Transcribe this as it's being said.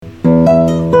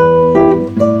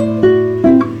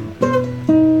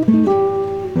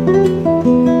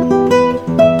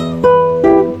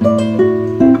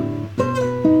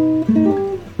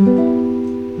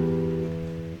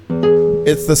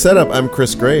It's The Setup. I'm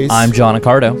Chris Grace. I'm John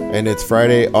Accardo. And it's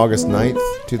Friday, August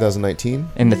 9th, 2019.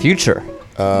 In the future.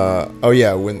 Oh,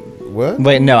 yeah. What?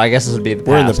 Wait, no, I guess this would be the past.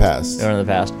 We're in the past. We're in the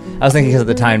past. I was thinking because of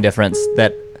the time difference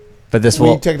but this We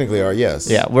will... technically are,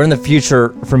 yes. Yeah, we're in the future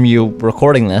from you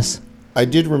recording this. I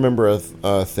did remember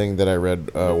a thing that I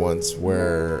read once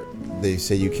where they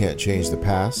say you can't change the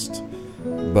past,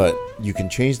 but you can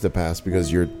change the past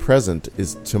because your present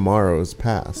is tomorrow's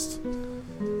past.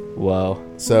 Whoa.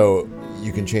 So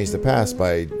you can change the past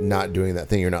by not doing that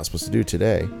thing you're not supposed to do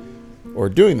today, or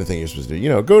doing the thing you're supposed to do. You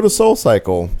know, go to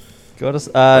SoulCycle. Go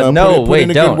to... no, put wait, in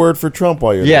a don't. good word for Trump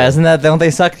while you're Yeah, there. isn't that... Don't they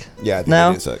suck? Yeah, I think now?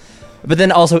 they do suck. But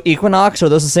then also Equinox, are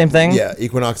those the same thing? Yeah,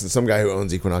 Equinox and some guy who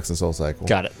owns Equinox and SoulCycle.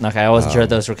 Got it. Okay, I wasn't sure if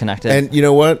those were connected. And you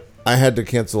know what? I had to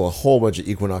cancel a whole bunch of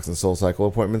Equinox and SoulCycle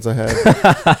appointments I had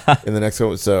in the next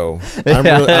one. So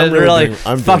I'm really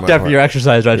I'm fucked up your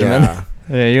exercise regimen. Yeah.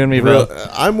 Yeah, you and me both.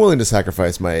 I'm willing to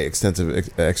sacrifice my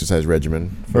extensive exercise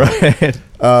regimen. Right.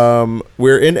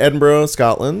 We're in Edinburgh,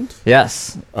 Scotland.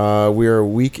 Yes. We are a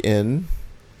week in.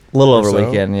 A little over so,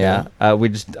 weekend, yeah.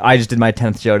 I just did my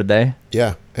 10th show today.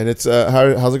 Yeah, and it's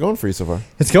how's it going for you so far?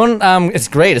 It's going. It's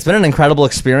great. It's been an incredible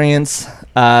experience.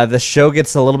 The show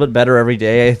gets a little bit better every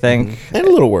day, I think, and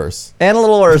a little worse. And a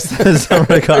little worse in some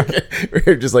regard.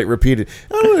 We're just like repeated.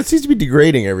 I don't know. It seems to be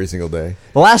degrading every single day.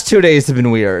 The last 2 days have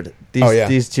been weird.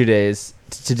 These 2 days,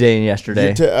 today and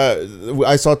yesterday.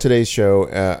 I saw today's show.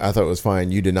 I thought it was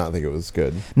fine. You did not think it was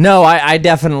good. No, I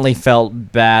definitely felt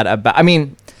bad about. I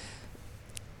mean,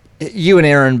 you and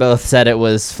Aaron both said it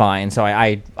was fine, so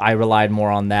I relied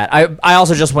more on that. I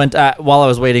also just went while I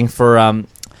was waiting for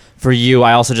you.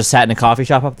 I also just sat in a coffee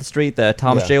shop up the street, the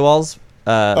Thomas J. Walls.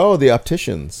 The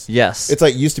opticians. Yes, it's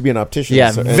like used to be an optician.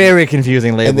 Yeah, very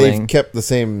confusing labeling. And they've kept the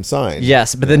same sign.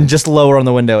 Yes, but then just lower on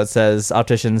the window it says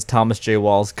Opticians Thomas J.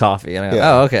 Walls Coffee. And I go,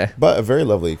 oh, okay. But a very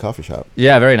lovely coffee shop.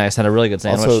 Yeah, very nice. Had a really good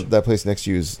sandwich. Also, that place next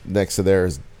to there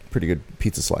is pretty good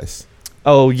pizza slice.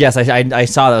 Oh yes, I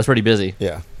saw that. It was pretty busy.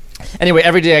 Yeah. Anyway,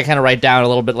 every day I kind of write down a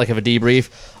little bit like of a debrief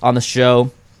on the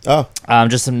show. Oh.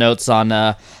 Just some notes on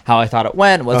how I thought it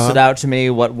went, what stood out to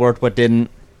me, what worked, what didn't.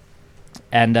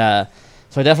 And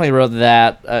so I definitely wrote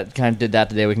that, kind of did that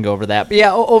today. We can go over that. But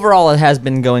yeah, overall it has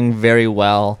been going very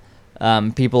well.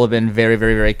 People have been very,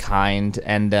 very, very kind.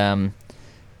 And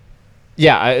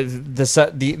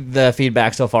the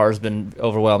feedback so far has been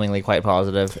overwhelmingly quite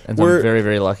positive, and so I'm very,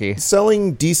 very lucky.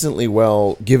 Selling decently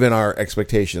well given our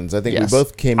expectations. I think we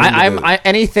both came into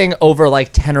anything over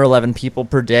like 10 or 11 people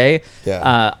per day,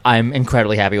 I'm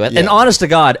incredibly happy with. And honest to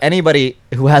God, anybody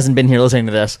who hasn't been here listening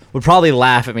to this would probably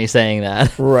laugh at me saying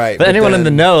that. Right. But anyone in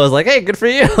the know is like, hey, good for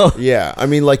you. Yeah. I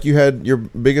mean, like you had your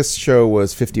biggest show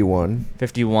was 51.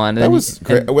 51. That was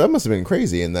that must have been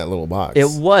crazy in that little box. It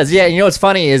was. Yeah. You know what's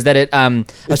funny is that it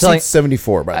seats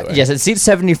 74, by the way. Yes, it seats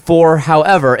 74.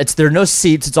 However, there are no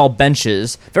seats. It's all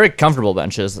benches. Very comfortable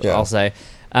benches, I'll say.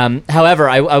 However,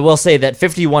 I will say that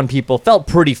 51 people felt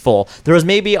pretty full. There was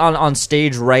maybe on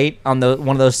stage right on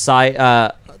one of those side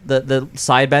the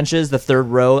side benches, the third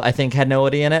row, I think had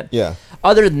nobody in it. Yeah.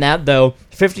 Other than that, though,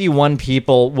 51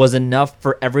 people was enough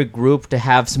for every group to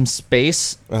have some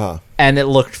space, and it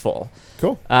looked full.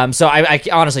 Cool. So I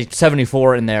honestly,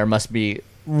 74 in there must be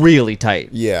really tight.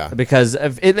 Yeah. Because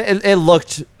it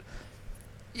looked.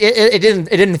 It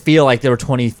didn't feel like there were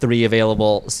 23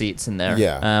 available seats in there.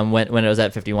 Yeah. When it was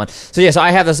at 51. So yeah. So I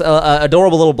have this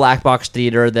adorable little black box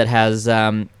theater that has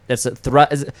it's a what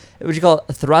would you call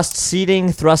it? Thrust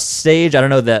seating, thrust stage. I don't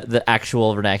know the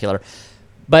actual vernacular.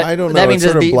 But I don't know. That means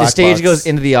that the stage box goes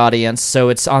into the audience, so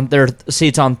it's on their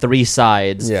seats on three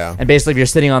sides. Yeah. And basically, if you're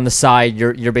sitting on the side,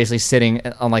 you're basically sitting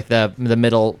on like the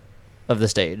middle of the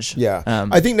stage. Yeah.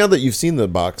 I think now that you've seen the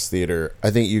box theater, I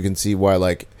think you can see why.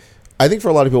 Like, I think for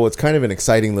a lot of people, it's kind of an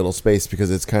exciting little space because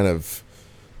it's kind of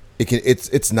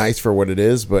it's nice for what it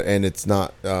is, and it's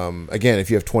not. Again,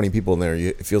 if you have 20 people in there,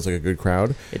 it feels like a good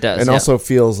crowd. It does, and also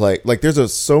feels like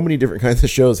there's so many different kinds of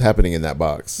shows happening in that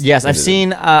box. Yes,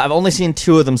 I've only seen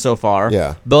 2 of them so far.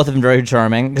 Yeah, both of them very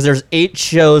charming because there's 8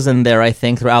 shows in there I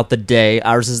think throughout the day.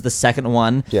 Ours is the second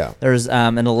one. Yeah, there's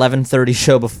an 11:30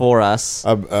 show before us.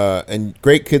 And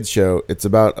great kids show. It's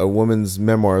about a woman's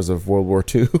memoirs of World War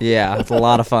II. Yeah, it's a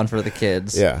lot of fun for the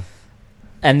kids. Yeah.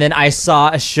 And then I saw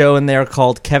a show in there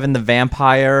called Kevin the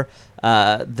Vampire,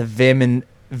 the Vim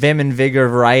and Vigor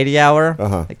Variety Hour.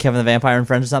 Like Kevin the Vampire and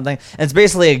Friends or something. And it's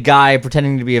basically a guy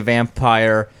pretending to be a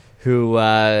vampire who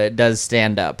does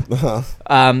stand-up.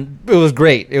 It was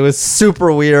great. It was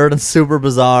super weird and super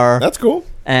bizarre. That's cool.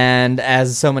 And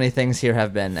as so many things here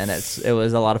have been, and it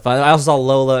was a lot of fun. I also saw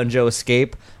Lola and Joe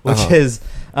Escape, which is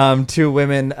 2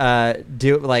 women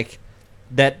do like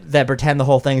that pretend the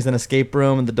whole thing's an escape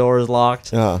room and the door is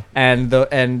locked, and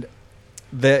the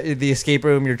escape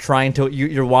room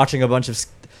you're watching a bunch of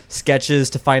sketches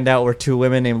to find out where two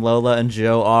women named Lola and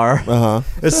Joe are.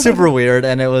 It's super weird,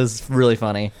 and it was really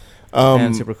funny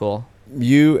and super cool.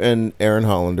 You and Aaron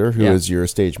Hollander, who is your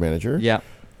stage manager,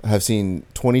 have seen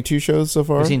 22 shows so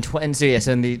far? We've seen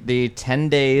so in the 10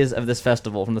 days of this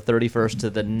festival, from the 31st to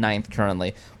the 9th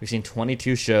currently, we've seen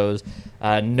 22 shows,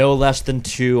 no less than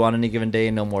 2 on any given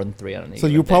day, no more than 3 on any given day. So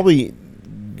you'll probably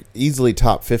easily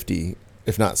top 50,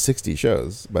 if not 60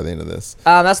 shows by the end of this.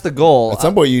 That's the goal. At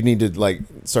some point, you need to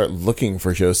start looking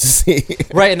for shows to see.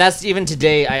 Right, and that's even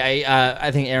today. I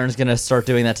think Aaron's going to start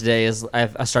doing that today.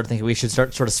 I started thinking we should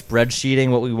start sort of spreadsheeting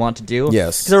what we want to do.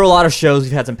 Yes. Because there are a lot of shows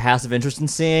we've had some passive interest in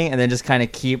seeing, and then just kind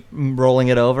of keep rolling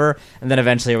it over, and then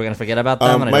eventually we're going to forget about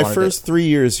them. My first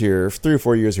 3 or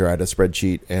 4 years here, I had a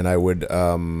spreadsheet, and I would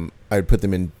I'd put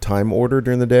them in time order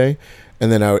during the day.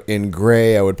 And then in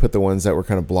gray, I would put the ones that were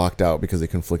kind of blocked out because they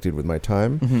conflicted with my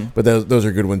time. Mm-hmm. But those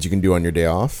are good ones you can do on your day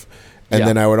off. And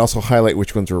then I would also highlight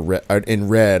which ones were red. In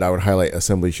red, I would highlight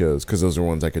assembly shows because those are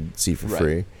ones I could see for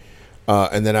free.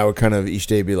 And then I would kind of each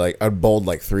day be like, I'd bold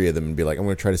 3 of them and be like, I'm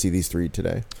going to try to see these 3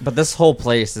 today. But this whole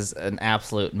place is an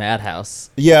absolute madhouse.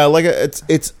 Yeah,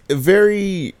 it's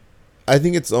very... I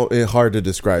think it's hard to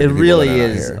describe. It really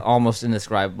is almost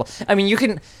indescribable. I mean, you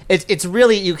can. It's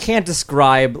really, you can't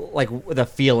describe the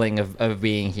feeling of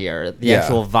being here, the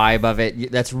actual vibe of it.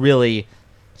 That's really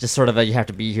just sort of you have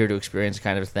to be here to experience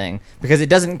kind of thing, because it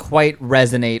doesn't quite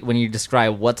resonate when you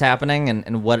describe what's happening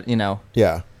and what you know.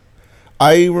 Yeah,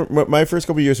 my first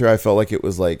couple of years here, I felt like it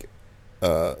was like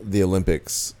the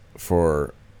Olympics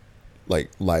for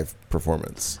live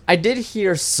performance. I did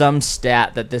hear some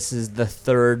stat that this is the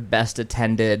 3rd best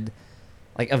attended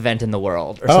event in the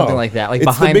world or something like that.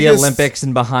 Behind the Olympics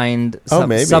and behind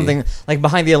something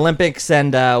behind the Olympics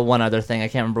and one other thing. I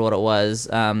can't remember what it was.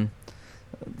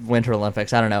 Winter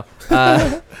Olympics. I don't know.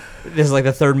 This is the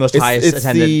 3rd most highest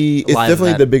attended It's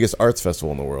definitely event. The biggest arts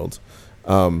festival in the world.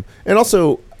 And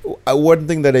also, one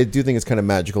thing that I do think is kind of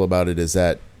magical about it is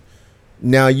that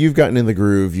now you've gotten in the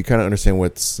groove. You kind of understand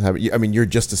what's happening. I mean, you're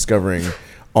just discovering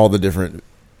all the different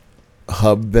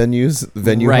venue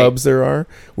hubs there are,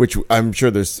 which I'm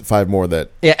sure there's 5 more that...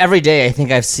 Yeah, every day I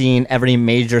think I've seen every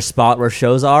major spot where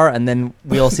shows are, and then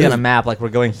we'll see on a map, we're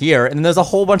going here, and then there's a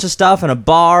whole bunch of stuff and a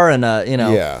bar and a,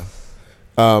 Yeah.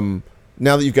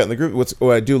 Now that you've gotten the groove,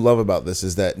 what I do love about this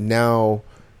is that now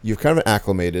you've kind of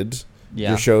acclimated...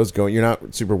 Yeah. Your show's going. You're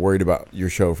not super worried about your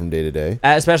show from day to day.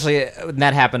 Especially when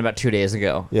that happened about 2 days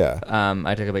ago. Yeah.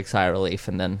 I took a big sigh of relief,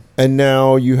 and then. And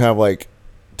now you have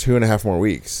 2.5 more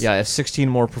weeks. Yeah, I have 16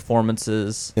 more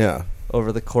performances. Yeah.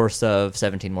 Over the course of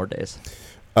 17 more days.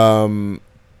 You've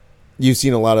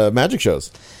seen a lot of magic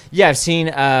shows. Yeah, I've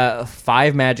seen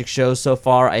 5 magic shows so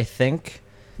far, I think.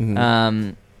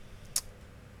 Mm-hmm.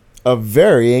 Of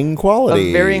varying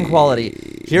quality.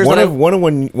 Here's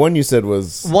one you said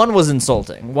was... One was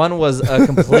insulting. One was a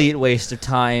complete waste of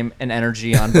time and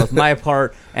energy on both my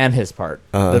part and his part,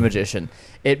 the magician.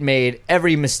 It made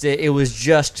every mistake. It was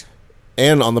just...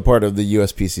 And on the part of the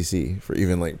USPCC for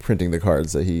even printing the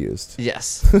cards that he used.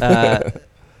 Yes.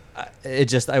 It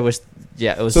just... I wish...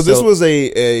 Yeah, it was so... this was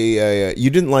a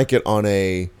you didn't like it on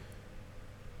a...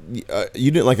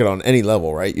 you didn't like it on any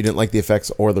level, right? You didn't like the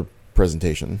effects or the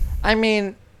presentation. I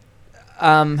mean,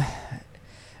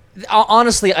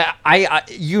 honestly, I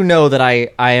you know that I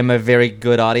am a very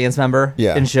good audience member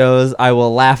in shows. I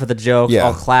will laugh at the joke. Yeah.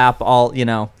 I'll clap. I'll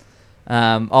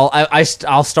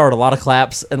start a lot of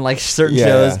claps in certain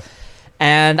shows.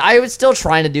 And I was still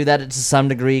trying to do that to some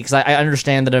degree because I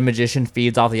understand that a magician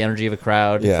feeds off the energy of a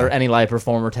crowd, or any live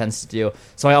performer tends to do.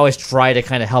 So I always try to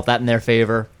kind of help that in their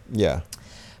favor. Yeah.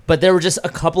 But there were just a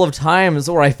couple of times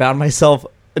where I found myself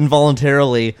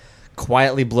involuntarily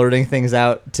quietly blurting things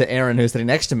out to Aaron, who's sitting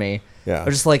next to me. Yeah.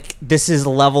 I'm just this is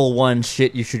level 1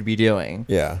 shit you should be doing.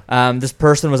 Yeah. This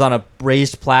person was on a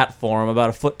raised platform, about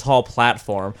a foot tall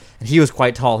platform, and he was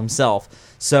quite tall himself.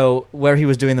 So where he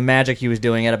was doing the magic, he was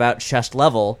doing at about chest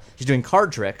level. He's doing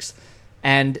card tricks,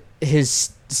 and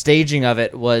his staging of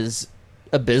it was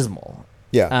abysmal.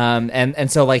 Yeah. And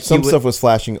so some stuff was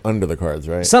flashing under the cards,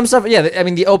 right? Some stuff, yeah. I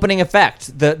mean, the opening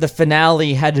effect, the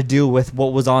finale had to do with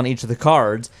what was on each of the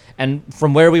cards, and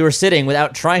from where we were sitting,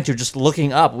 without trying to, just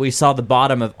looking up, we saw the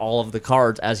bottom of all of the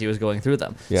cards as he was going through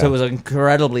them. Yeah. So it was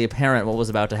incredibly apparent what was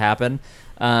about to happen.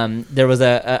 There was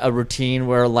a routine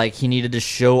where like he needed to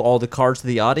show all the cards to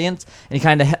the audience, and he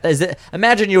kind of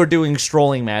imagine you were doing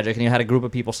strolling magic, and you had a group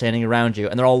of people standing around you,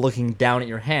 and they're all looking down at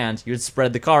your hands. You would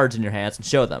spread the cards in your hands and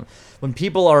show them. When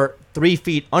people are 3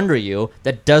 feet under you,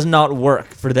 that does not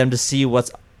work for them to see what's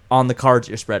on the cards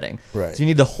you're spreading. Right. So you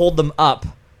need to hold them up,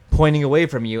 pointing away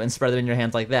from you, and spread them in your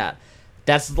hands like that.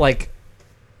 That's like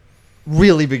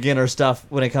really beginner stuff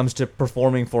when it comes to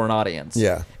performing for an audience.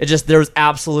 Yeah. It just, there's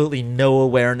absolutely no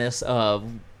awareness of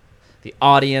the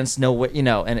audience, and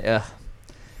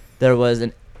there was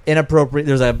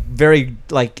there's a very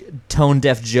like tone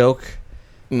deaf joke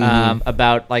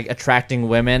about like attracting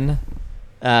women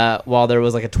while there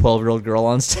was like a 12-year-old girl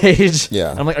on stage.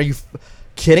 Yeah. I'm like, are you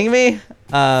kidding me?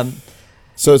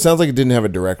 So it sounds like it didn't have a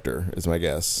director, is my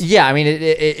guess. Yeah, I mean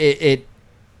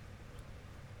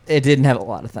it didn't have a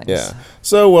lot of things. Yeah.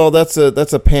 So, well, that's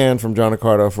a pan from John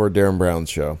Accardo for Darren Brown's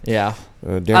show. Yeah.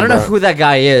 I don't know who that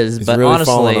guy is, but really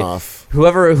honestly,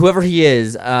 whoever he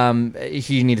is,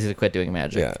 he needs to quit doing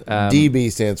magic. Yeah.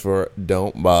 DB stands for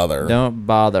Don't Bother. Don't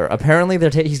bother. Apparently,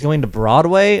 he's going to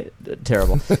Broadway.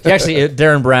 Terrible.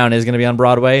 Darren Brown is going to be on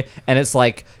Broadway, and it's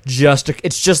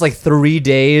just like 3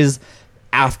 days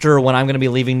after when I'm going to be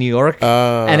leaving New York,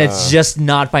 and it's just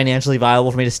not financially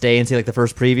viable for me to stay and see like the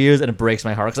first previews, and it breaks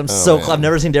my heart because I've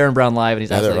never seen Darren Brown live, and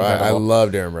he's absolutely incredible. I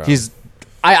love Darren Brown.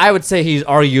 I would say he's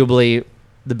arguably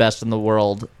the best in the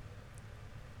world.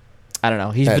 I don't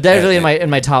know. He's definitely in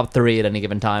my top 3 at any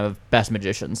given time of best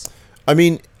magicians. I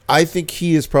mean, I think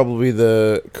he is probably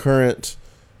the current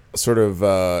sort of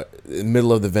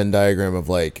middle of the Venn diagram of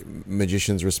like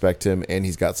magicians respect him, and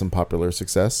he's got some popular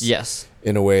success. Yes,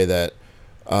 in a way that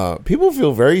people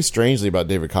feel very strangely about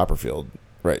David Copperfield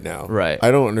right now. Right.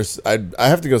 I don't understand. I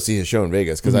have to go see his show in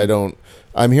Vegas because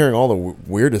I'm hearing all the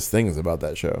weirdest things about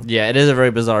that show. Yeah, it is a very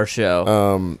bizarre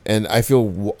show. And I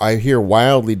hear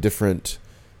wildly different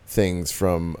things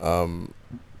from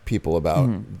people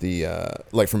about the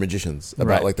like from magicians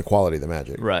about like the quality of the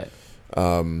magic. Right.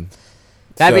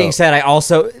 That being said, I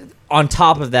also, on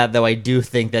top of that, though, I do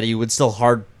think that you would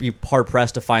still be hard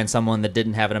pressed to find someone that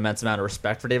didn't have an immense amount of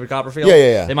respect for David Copperfield.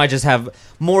 Yeah. They might just have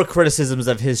more criticisms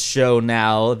of his show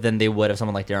now than they would of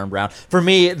someone like Darren Brown. For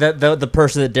me, the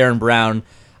person that Darren Brown,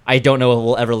 I don't know if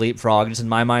will ever leapfrog. Just in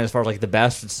my mind, as far as like the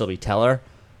best, would still be Teller.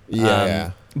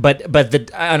 Yeah. But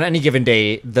on any given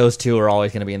day, those two are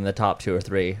always going to be in the top 2 or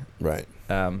 3. Right.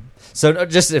 So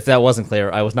just if that wasn't clear,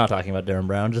 I was not talking about Darren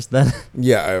Brown just then.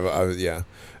 Yeah.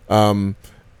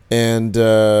 And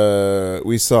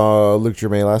we saw Luc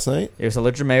Germain last night. We saw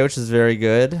Luc Germain, which is very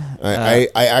good. I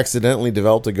accidentally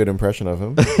developed a good impression of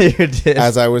him. You did.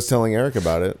 As I was telling Eric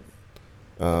about it.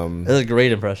 It was a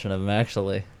great impression of him,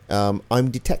 actually.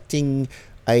 I'm detecting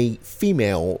a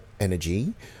female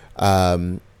energy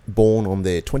born on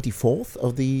the 24th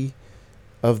of the...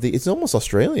 It's almost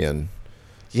Australian.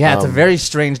 Yeah, it's a very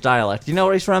strange dialect. Do you know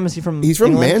where he's from? Is he from He's from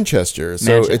England? Manchester.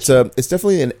 So it's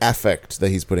definitely an affect that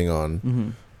he's putting on.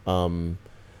 Mm-hmm.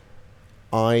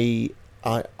 I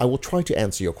will try to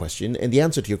answer your question, and the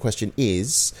answer to your question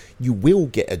is you will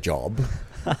get a job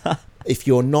if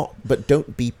you're not, but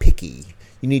don't be picky.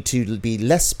 You need to be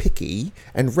less picky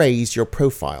and raise your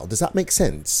profile. Does that make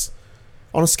sense?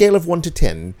 On a scale of 1 to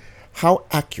 10, how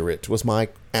accurate was my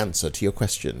answer to your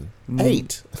question?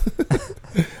 8.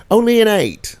 Only an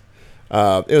 8.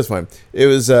 It was fine. It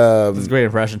was a great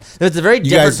impression. It's a very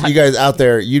different. You guys out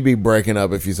there, you'd be breaking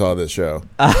up if you saw this show.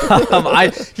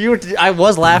 I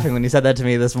was laughing when you said that to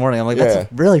me this morning. I'm like, that's a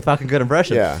really fucking good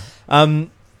impression. Yeah.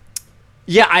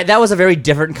 That was a very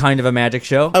different kind of a magic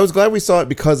show. I was glad we saw it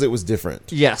because it was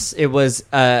different. Yes, it was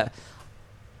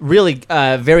really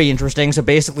very interesting. So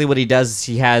basically what he does is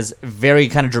he has very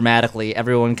kind of dramatically,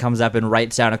 everyone comes up and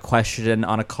writes down a question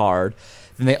on a card.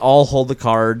 Then they all hold the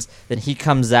cards. Then he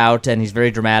comes out and he's very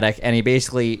dramatic, and he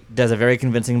basically does a very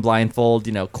convincing blindfold,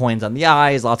 coins on the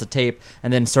eyes, lots of tape,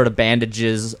 and then sort of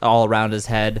bandages all around his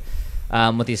head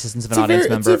with the assistance of an audience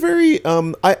member. It's a very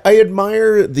I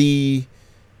admire the...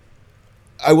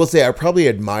 I will say I probably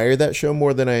admire that show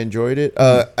more than I enjoyed it.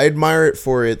 I admire it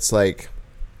for its like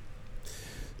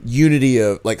unity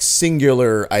of like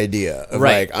singular idea of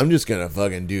like, I'm just gonna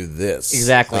fucking do this.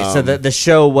 Exactly. So the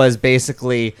show was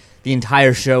basically, the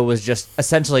entire show was just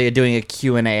essentially doing a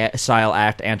Q&A style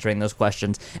act, answering those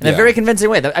questions in a very convincing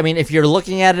way. I mean, if you're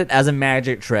looking at it as a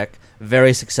magic trick,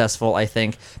 very successful, I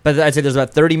think. But I'd say there's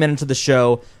about 30 minutes of the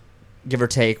show, give or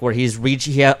take, where he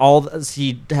has all of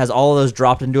those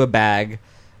dropped into a bag.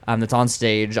 that's on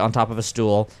stage on top of a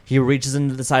stool. He reaches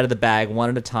into the side of the bag one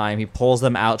at a time. He pulls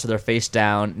them out so they're face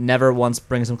down, never once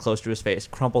brings them close to his face,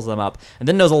 crumples them up, and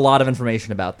then knows a lot of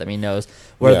information about them. He knows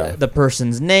where the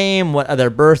person's name, what their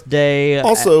birthday,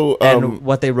 also, and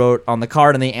what they wrote on the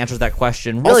card, and he answers that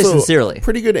question really sincerely.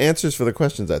 Pretty good answers for the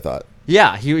questions, I thought.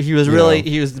 Yeah, he was really,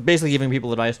 he was basically giving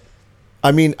people advice.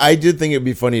 I mean, I did think it'd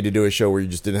be funny to do a show where you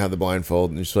just didn't have the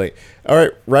blindfold and just like, all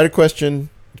right, write a question,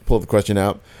 pull the question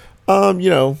out. I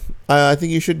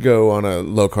think you should go on a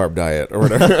low carb diet or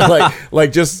whatever.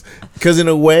 like just because in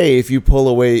a way, if you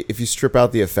strip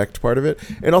out the effect part of it,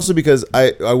 and also because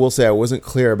I will say I wasn't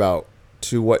clear about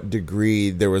to what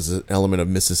degree there was an element of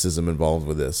mysticism involved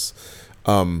with this.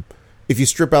 If you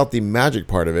strip out the magic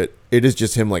part of it, it is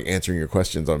just him like answering your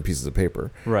questions on pieces of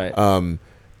paper. Right.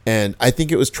 And I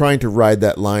think it was trying to ride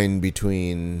that line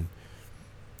between,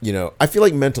 I feel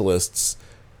like mentalists,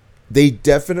 they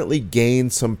definitely gain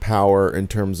some power in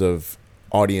terms of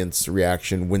audience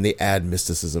reaction when they add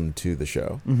mysticism to the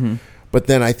show. Mm-hmm. But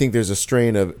then I think there's a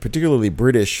strain of particularly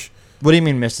British. What do you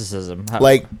mean mysticism?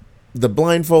 Like the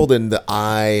blindfold and the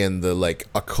eye and the like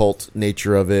occult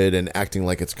nature of it and acting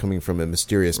like it's coming from a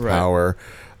mysterious power.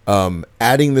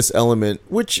 Adding this element,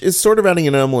 which is sort of adding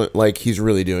an element like he's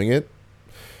really doing it.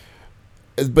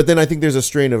 But then I think there's a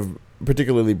strain of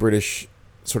particularly British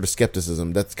sort of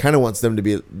skepticism that kind of wants them to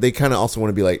be, they kind of also want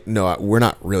to be like, no, we're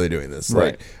not really doing this.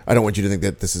 Right. Like, I don't want you to think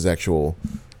that this is actual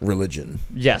religion.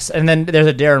 Yes. And then there's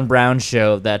a Darren Brown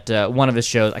show that one of his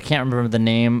shows, I can't remember the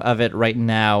name of it right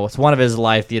now. It's one of his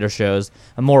live theater shows,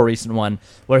 a more recent one,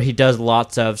 where he does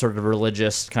lots of sort of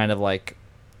religious kind of like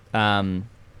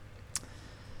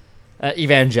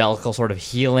evangelical sort of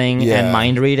healing and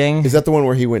mind reading. Is that the one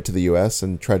where he went to the U.S.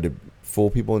 and tried to fool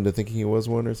people into thinking he was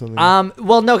one or something?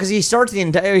 Well, no, because he starts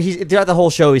throughout the whole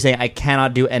show, he's saying, I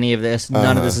cannot do any of this.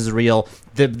 None of this is real.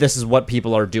 This is what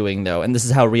people are doing, though, and this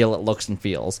is how real it looks and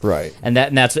feels. Right. And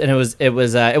it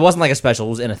wasn't like a special. It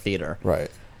was in a theater. Right.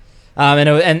 So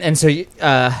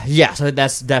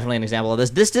that's definitely an example of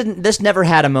this. This never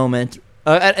had a moment,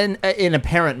 an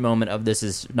apparent moment of this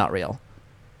is not real.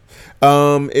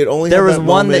 It only there was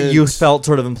one that you felt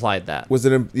sort of implied that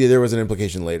there was an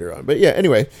implication later on, but yeah.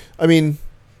 Anyway, I mean,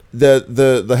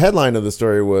 the headline of the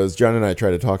story was John and I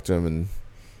tried to talk to him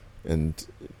and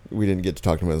we didn't get to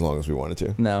talk to him as long as we wanted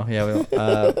to. No,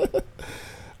 yeah,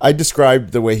 I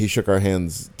described the way he shook our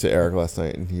hands to Eric last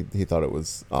night, and he thought it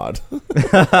was odd.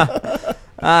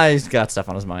 He's got stuff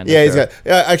on his mind. Yeah, he's got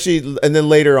actually, and then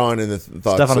later on in the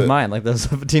thoughts, stuff on his mind, like those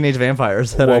teenage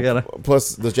vampires.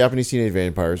 Plus the Japanese teenage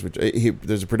vampires, which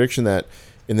there's a prediction that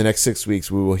in the next 6 weeks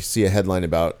we will see a headline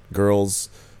about girls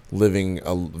living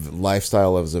a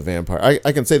lifestyle as a vampire.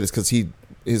 I can say this because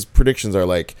his predictions are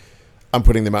like, I'm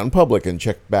putting them out in public and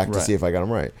check back to see if I got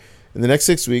them right. In the next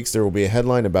 6 weeks, there will be a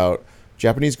headline about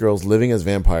Japanese girls living as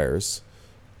vampires,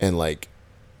 and like.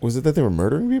 Was it that they were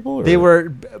murdering people? Or? They were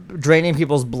draining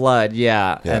people's blood,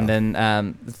 yeah. And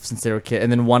then since they were kids,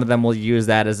 and then one of them will use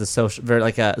that as a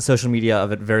social media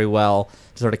of it very well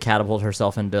to sort of catapult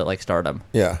herself into like stardom.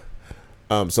 Yeah.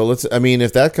 So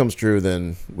if that comes true,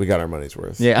 then we got our money's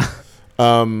worth. Yeah.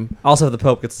 Also, if the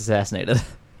Pope gets assassinated.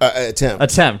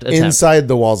 Attempt. Inside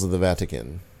the walls of the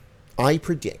Vatican, I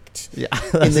predict. Yeah.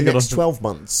 In the next 12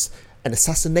 months. An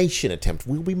assassination attempt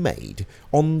will be made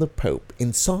on the Pope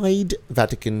inside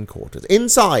Vatican quarters.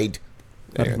 Inside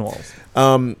Vatican walls.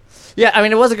 Yeah, I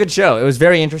mean, it was a good show. It was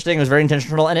very interesting. It was very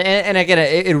intentional. And again,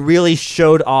 it really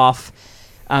showed off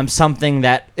something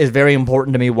that is very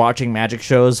important to me watching magic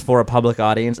shows for a public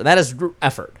audience, and that is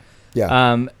effort.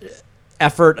 Yeah.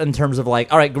 Effort in terms of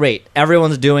like, all right, great.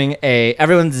 Everyone's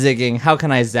zigging. How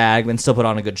can I zag and still put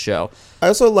on a good show? I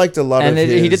also liked a lot of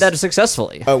he did that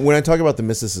successfully. When I talk about the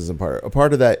mysticism part, a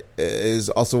part of that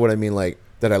is also what I mean, like,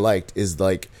 that I liked is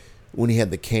like when he had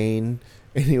the cane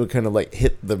and he would kind of like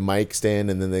hit the mic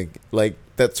stand and then they like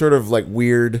that sort of like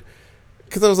weird,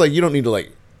 because I was like, you don't need to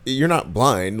like, you're not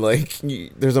blind. Like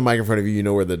there's a mic in front of you, you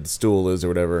know where the stool is or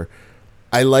whatever.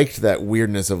 I liked that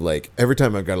weirdness of like every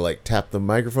time I've got to like tap the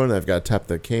microphone, I've got to tap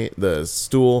the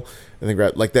stool, and then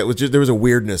grab like that was just, there was a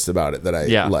weirdness about it that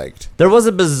I liked. There was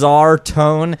a bizarre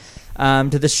tone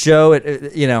to the show.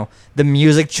 The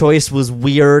music choice was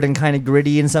weird and kind of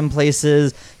gritty in some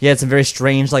places. You had some very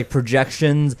strange like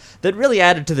projections that really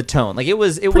added to the tone. Like it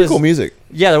was cool music.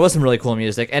 Yeah, there was some really cool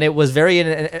music, and it was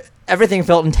everything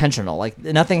felt intentional. Like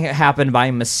nothing happened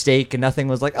by mistake, and nothing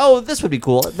was like, oh, this would be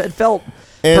cool. It felt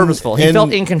purposeful. He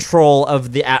felt in control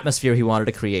of the atmosphere he wanted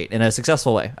to create in a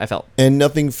successful way, I felt. And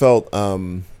nothing felt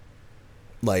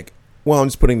like, well, I'm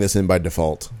just putting this in by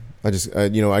default. I got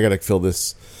to fill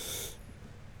this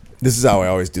This is how I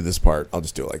always do this part. I'll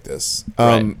just do it like this.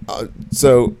 Right.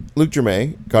 So Luke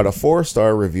Germain got a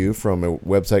 4-star review from a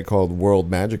website called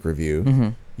World Magic Review. Mm-hmm.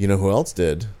 You know who else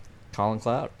did? Colin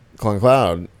Cloud. Colin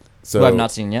Cloud. So Who I've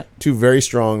not seen yet. 2 very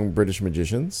strong British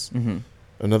magicians. Mm-hmm.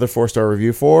 Another 4-star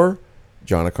review for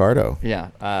John Accardo. Yeah.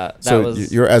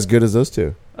 You're as good as those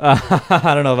two.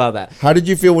 I don't know about that. How did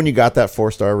you feel when you got that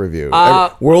 4-star review?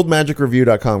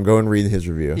 WorldMagicReview.com. Go and read his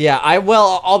review. Yeah,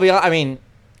 I'll be honest. I mean,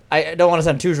 I don't want to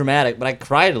sound too dramatic, but I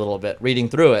cried a little bit reading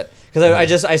through it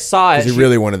because I saw it. Because he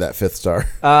really wanted that 5th star.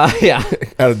 Yeah.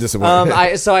 Out of disappointment.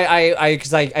 I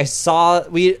saw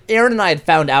Aaron and I had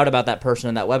found out about that person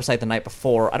and that website the night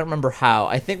before. I don't remember how.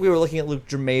 I think we were looking at Luke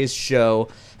Germain's show,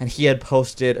 and he had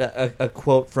posted a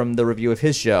quote from the review of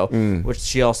his show, which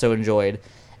she also enjoyed.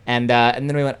 And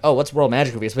then we went, oh, what's World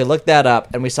Magic Review? So we looked that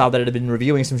up, and we saw that it had been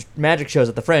reviewing some magic shows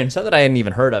at the Fringe, something that I hadn't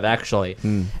even heard of, actually.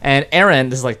 And Aaron,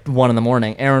 this is like 1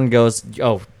 a.m, Aaron goes,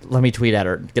 oh, let me tweet at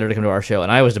her, get her to come to our show.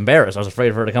 And I was embarrassed. I was afraid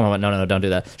of her to come. I went, no, don't do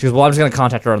that. She goes, well, I'm just going to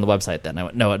contact her on the website then. I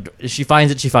went, no, if she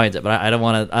finds it, she finds it. But I don't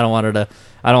want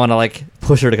to like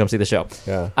push her to come see the show.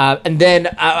 Yeah. And then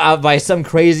by some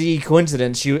crazy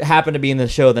coincidence, she happened to be in the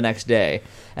show the next day.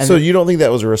 And so you don't think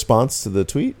that was a response to the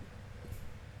tweet?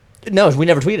 No, we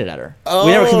never tweeted at her. Oh.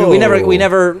 We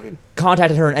never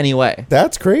contacted her in any way.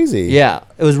 That's crazy. Yeah,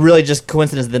 it was really just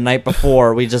coincidence. The night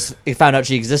before, we found out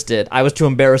she existed. I was too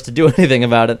embarrassed to do anything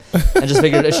about it, and just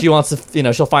figured if she wants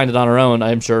to, she'll find it on her own.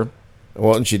 I'm sure.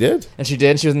 Well, and she did. And she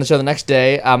did. She was in the show the next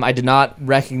day. I did not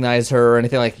recognize her or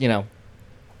anything like.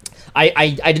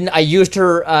 I didn't. I used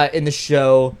her in the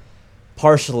show.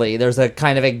 Partially, there's a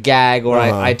kind of a gag where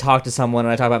I talk to someone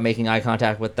and I talk about making eye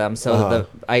contact with them, so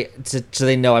so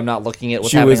they know I'm not looking at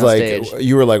what's happening on stage.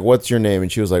 You were like, "What's your name?"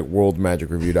 And she was like,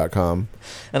 "WorldMagicReview.com."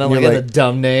 And I'm like, "That's a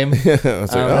dumb name."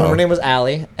 Her name was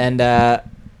Allie, and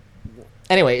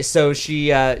anyway, so she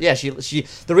the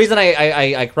reason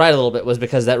I cried a little bit was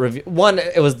because that review, one,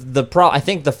 it was I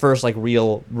think the first like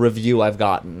real review I've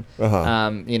gotten,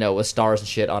 with stars and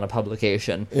shit on a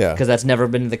publication. Yeah. Because that's never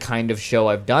been the kind of show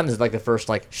I've done. It's like the first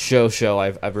like show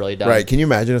I've really done. Right. Can you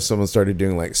imagine if someone started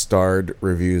doing like starred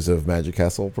reviews of Magic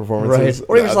Castle performances? Right.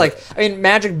 Or even just like, I mean,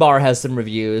 Magic Bar has some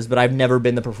reviews, but I've never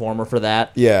been the performer for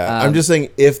that. Yeah. I'm just saying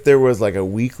if there was like a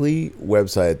weekly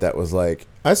website that was like,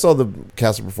 I saw the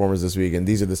Castle performers this week, and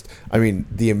these are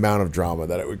the amount of drama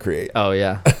that it would create. Oh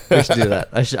yeah, we should do that.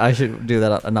 I should do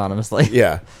that anonymously.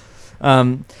 Yeah.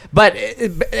 But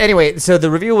anyway, so the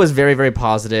review was very, very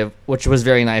positive, which was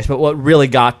very nice. But what really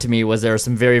got to me was there were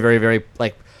some very, very, very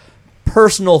like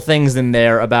personal things in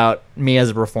there about me as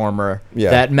a performer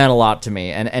that meant a lot to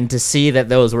me, and to see that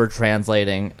those were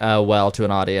translating well to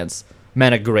an audience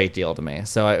meant a great deal to me.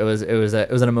 So it was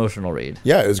an emotional read.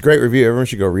 Yeah, it was a great review. Everyone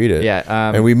should go read it. Yeah,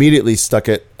 and we immediately stuck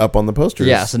it up on the posters.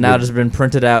 Yeah, so now it's been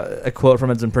printed out. A quote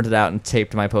from it's been printed out and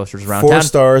taped to my posters around 4 town. 4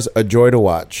 stars, a joy to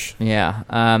watch. Yeah.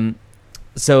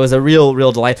 So it was a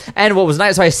real delight. And what was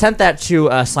nice, so I sent that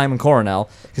to Simon Coronel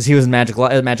because he was in Magic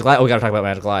Live. Oh, we got to talk about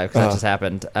Magic Live because that just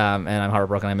happened, and I'm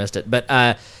heartbroken I missed it.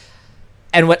 But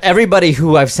and what everybody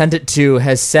who I've sent it to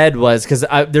has said was, because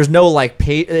there's no like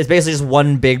page, it's basically just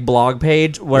one big blog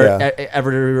page where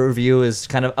every review is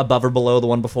kind of above or below the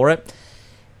one before it,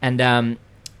 and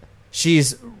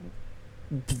she's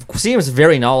seems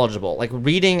very knowledgeable. Like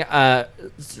reading her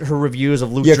reviews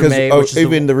of Luke Germain,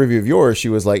 even the review of yours, she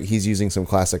was like, he's using some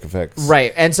classic effects,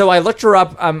 right? And so I looked her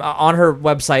up on her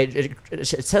website.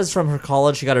 It says from her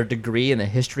college she got her degree in the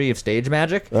history of stage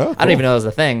magic. Oh, cool. I don't even know that was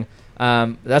a thing.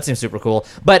 That seems super cool.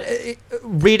 But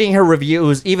reading her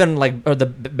reviews, even like the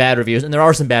bad reviews, and there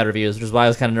are some bad reviews, which is why I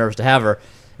was kind of nervous to have her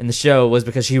in the show, was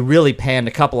because she really panned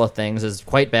a couple of things as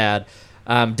quite bad.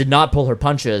 Did not pull her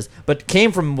punches, but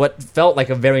came from what felt like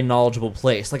a very knowledgeable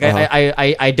place. Like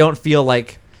I don't feel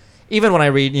like, even when I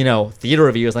read theater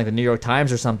reviews like the New York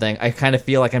Times or something, I kind of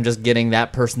feel like I'm just getting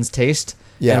that person's taste.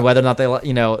 Yeah. And whether or not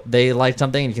they like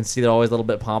something, and you can see they're always a little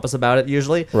bit pompous about it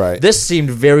usually. Right. This seemed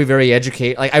very, very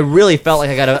educated. Like I really felt like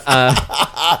I got a.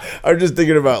 I'm just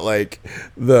thinking about like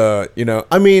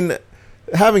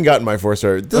having gotten my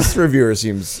 4-star, this reviewer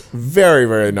seems very,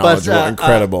 very knowledgeable and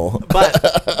credible.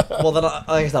 Then, like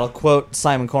I said, I'll quote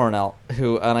Simon Coronel,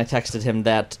 who, and I texted him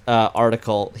that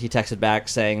article. He texted back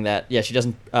saying that, she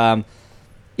doesn't,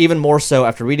 even more so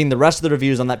after reading the rest of the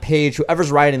reviews on that page,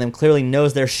 whoever's writing them clearly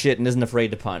knows their shit and isn't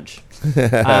afraid to punch.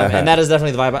 And that is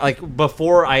definitely the vibe. Like,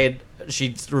 before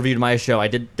she reviewed my show, I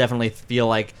did definitely feel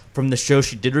like from the show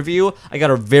she did review, I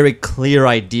got a very clear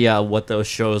idea of what those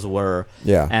shows were.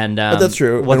 Yeah, and but that's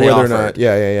true. What and they whether offered.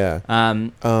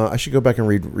 Or not, I should go back and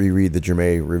reread the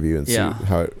Germain review and see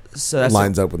how it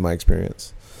lines up with my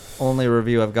experience. only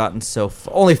review I've gotten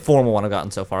only formal one I've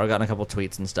gotten so far. I've gotten a couple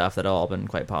tweets and stuff that have all been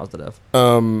quite positive.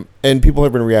 And people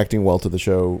have been reacting well to the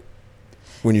show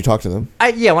when you talk to them.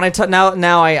 When I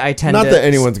now I tend not to, that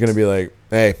anyone's going to be like,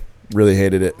 hey, really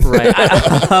hated it. Right.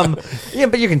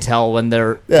 But you can tell when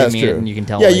they're that's mean it, true. and you can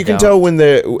tell. Yeah, when you can tell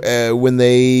when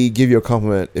they give you a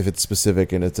compliment if it's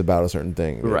specific and it's about a certain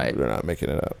thing. Right. They're not making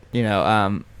it up.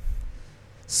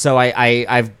 So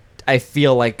I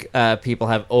feel like people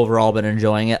have overall been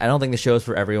enjoying it. I don't think the show's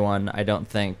for everyone. I don't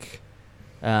think.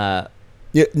 Yeah.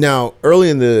 Now, early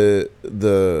in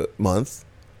the month,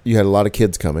 you had a lot of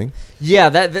kids coming. Yeah,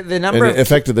 the number and it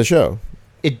affected the show.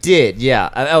 It did, yeah.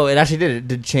 It actually did. It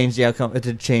did change the outcome. It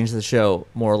did change the show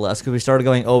more or less because we started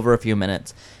going over a few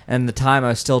minutes. And the time I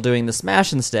was still doing the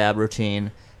smash and stab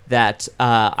routine that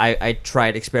I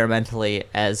tried experimentally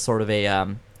as sort of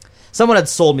a. Someone had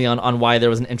sold me on why there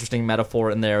was an interesting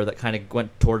metaphor in there that kind of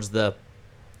went towards the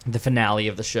finale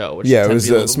of the show. Which it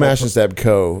was Smash and Stab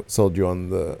Co. sold you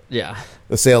on the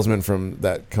the salesman from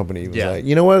that company was like,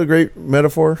 you know what, a great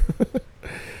metaphor.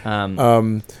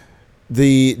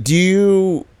 Do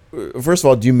you first of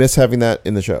all, do you miss having that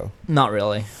in the show? Not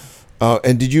really.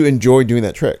 And did you enjoy doing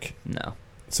that trick? No.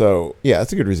 So yeah,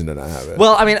 that's a good reason to not have it.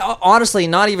 Well, I mean, honestly,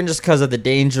 not even just because of the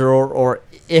danger or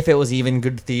if it was even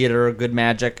good theater or good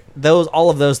magic. All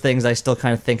of those things I still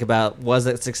kind of think about. Was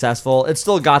it successful? It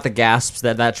still got the gasps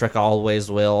that trick always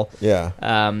will. Yeah.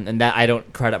 And that I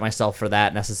don't credit myself for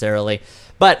that necessarily.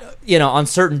 But, on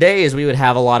certain days we would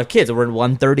have a lot of kids. We're at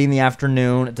 1:30 in the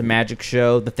afternoon at the magic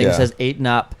show. The thing says 8 and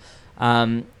up.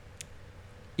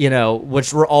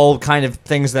 Which were all kind of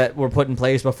things that were put in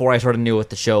place before I sort of knew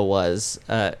what the show was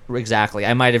exactly.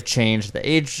 I might have changed the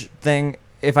age thing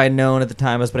if I'd known at the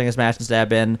time I was putting a smash and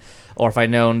stab in, or if I'd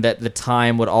known that the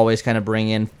time would always kind of bring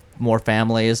in more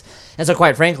families. And so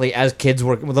quite frankly,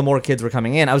 the more kids were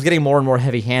coming in, I was getting more and more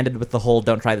heavy-handed with the whole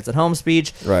 "don't try this at home"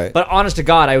 speech. Right. But honest to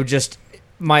God, I would just...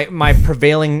 My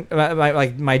prevailing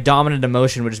my dominant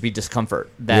emotion would just be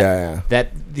discomfort that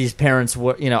these parents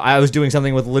were I was doing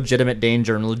something with legitimate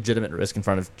danger and legitimate risk in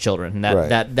front of children,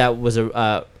 and that was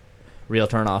a real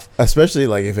turnoff. Especially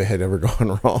like if it had ever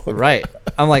gone wrong. Right.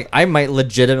 I'm like, I might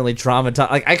legitimately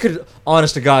traumatize. Like I could,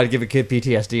 honest to God, give a kid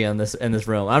PTSD in this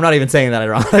room. I'm not even saying that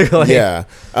ironically. Yeah.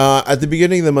 At the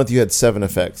beginning of the month, you had 7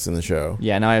 effects in the show.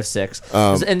 Yeah. Now I have 6.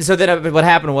 And so then what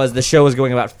happened was the show was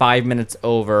going about 5 minutes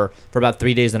over for about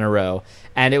 3 days in a row.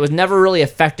 And it was never really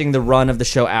affecting the run of the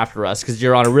show after us because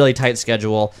you're on a really tight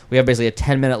schedule. We have basically a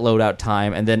 10-minute loadout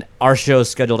time, and then our show is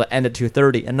scheduled to end at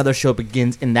 2:30. Another show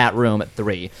begins in that room at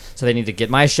 3. So they need to get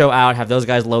my show out, have those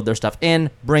guys load their stuff in,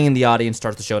 bring in the audience,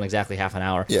 start the show in exactly half an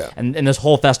hour. Yeah. And this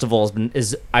whole festival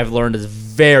I've learned is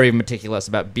very meticulous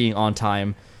about being on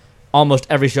time. Almost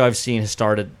every show I've seen has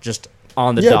started just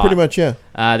on the dot. Yeah, pretty much, yeah.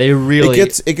 They really...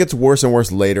 It gets worse and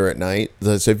worse later at night.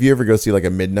 So if you ever go see like a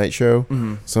midnight show,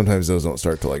 sometimes those don't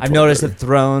start till like 12:30. I've noticed that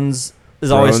Thrones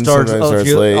always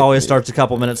starts a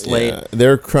couple minutes late.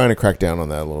 They're trying to crack down on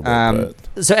that a little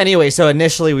bit. So anyway,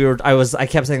 initially I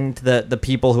kept saying to the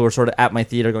people who were sort of at my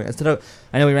theater going,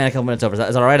 I know we ran a couple minutes over. Is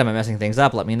that all right? Am I messing things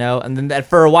up? Let me know. And then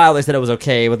for a while they said it was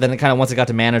okay, but then it kind of once it got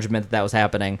to management that was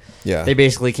happening, they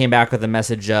basically came back with a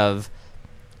message of,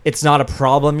 it's not a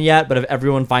problem yet, but if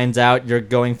everyone finds out you're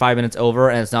going 5 minutes over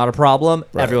and it's not a problem,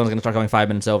 everyone's going to start going 5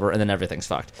 minutes over, and then everything's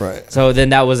fucked. Right. So then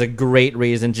that was a great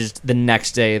reason. Just the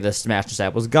next day, the Smash and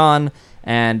Stab was gone,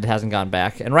 and it hasn't gone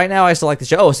back. And right now, I still like the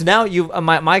show. Oh, so now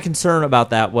my concern about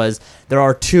that was there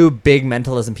are 2 big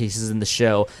mentalism pieces in the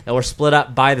show that were split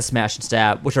up by the Smash and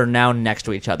Stab, which are now next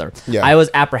to each other. Yeah. I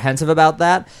was apprehensive about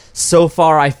that. So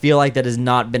far, I feel like that has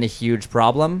not been a huge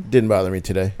problem. Didn't bother me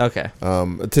today. Okay.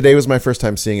 Today was my first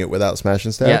time seeing it without Smash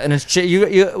and Stab. Yeah, and it's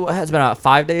been about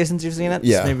 5 days since you've seen it.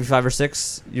 Yeah, maybe 5 or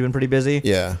 6. You've been pretty busy.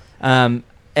 Yeah. And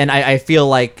I feel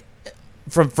like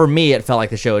for me, it felt like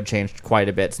the show had changed quite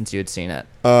a bit since you had seen it.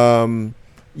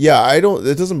 Yeah,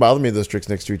 it doesn't bother me those tricks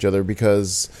next to each other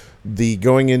because the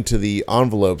going into the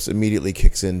envelopes immediately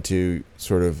kicks into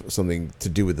sort of something to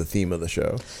do with the theme of the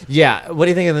show. Yeah. What do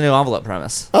you think of the new envelope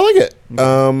premise? I like it.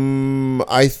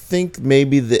 I think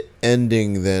maybe the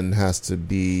ending then has to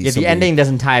be... Yeah, the ending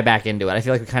doesn't tie back into it. I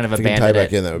feel like we kind of abandoned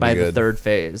it by the third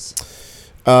phase.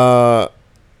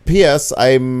 P.S.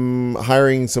 I'm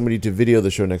hiring somebody to video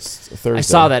the show next Thursday. I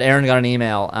saw that. Aaron got an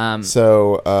email.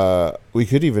 So we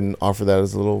could even offer that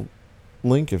as a little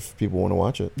link if people want to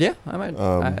watch it. Yeah, I might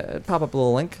pop up a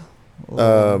little link.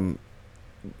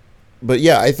 But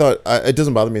yeah, I thought it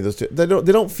doesn't bother me. Those 2 they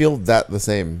don't feel that the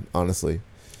same, honestly.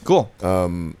 Cool.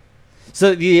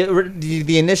 So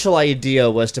the initial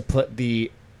idea was to put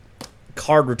the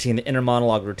card routine, the inner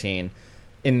monologue routine,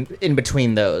 in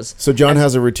between those. So John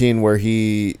has a routine where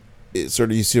you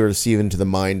sort of see into the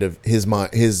mind of his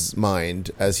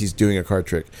mind as he's doing a card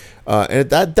trick, and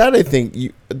that I think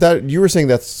you were saying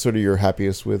that's sort of your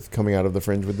happiest with coming out of the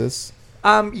Fringe with this.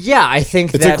 Yeah, I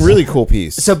think it's a really cool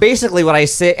piece. So basically, what I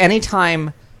say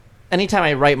anytime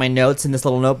I write my notes in this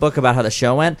little notebook about how the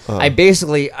show went,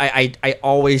 I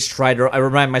always try to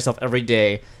remind myself every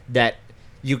day that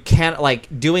you can't, like,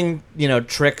 doing,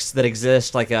 tricks that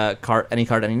exist, like a card, any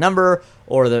number,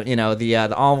 or the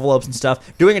envelopes and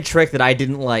stuff. Doing a trick that I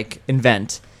didn't, like,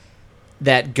 invent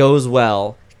that goes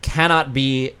well cannot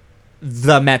be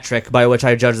the metric by which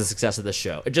I judge the success of the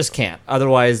show. It just can't.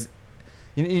 Otherwise,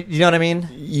 you know what I mean?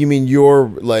 You mean you're,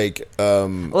 like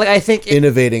I think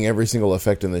innovating every single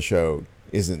effect in the show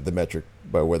isn't the metric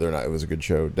by whether or not it was a good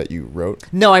show that you wrote?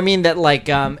 No, I mean that, like,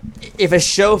 if a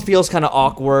show feels kind of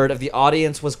awkward, if the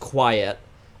audience was quiet,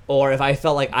 or if I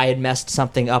felt like I had messed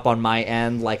something up on my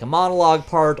end, like a monologue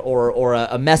part, or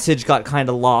a message got kind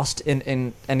of lost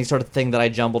in any sort of thing that I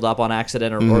jumbled up on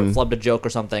accident, or flubbed a joke or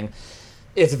something,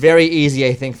 it's very easy,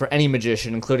 I think, for any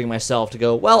magician, including myself, to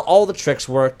go, well, all the tricks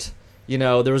worked.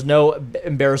 There was no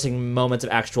embarrassing moments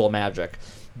of actual magic.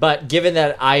 But given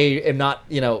that I am not,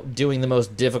 doing the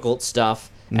most difficult stuff,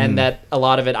 and that a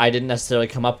lot of it I didn't necessarily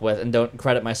come up with, and don't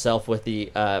credit myself with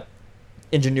the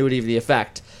ingenuity of the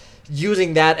effect,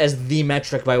 using that as the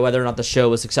metric by whether or not the show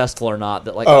was successful or not,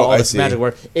 that, like, all this magic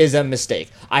work is a mistake.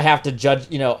 I have to judge,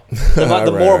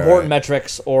 the more important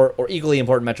metrics or equally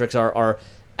important metrics are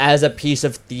as a piece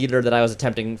of theater that I was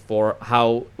attempting for,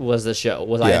 how was the show?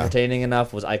 Was I entertaining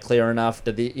enough? Was I clear enough?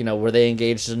 Were they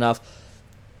engaged enough?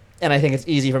 And I think it's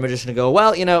easy for a magician to go,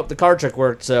 well, the card trick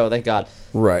worked, so thank God.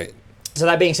 Right. So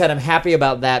that being said, I'm happy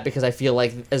about that because I feel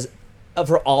like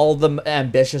for all the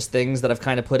ambitious things that I've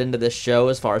kind of put into this show,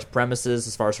 as far as premises,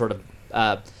 as far as sort of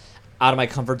out of my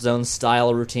comfort zone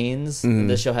style routines,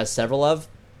 this show has several of.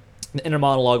 The inner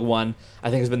monologue one, I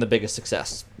think, has been the biggest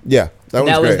success. Yeah, that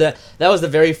was great. That was the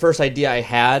very first idea I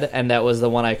had, and that was the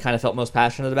one I kind of felt most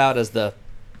passionate about as the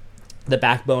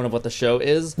backbone of what the show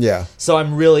is. Yeah. So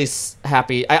I'm really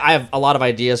happy. I have a lot of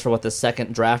ideas for what the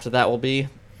second draft of that will be,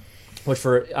 which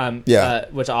for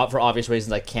obvious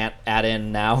reasons I can't add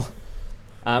in now.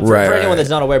 For anyone that's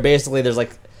not aware, basically there's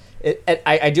like,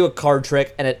 I do a card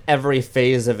trick, and at every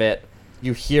phase of it,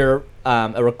 you hear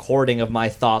a recording of my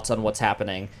thoughts on what's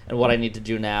happening and what I need to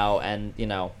do now, and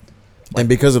and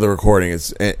because of the recording,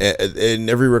 it's and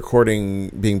every recording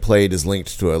being played is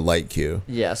linked to a light cue.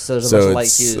 Yes, so there's a bunch of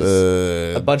light cues,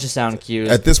 a bunch of sound cues.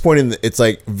 At this point, it's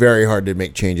like very hard to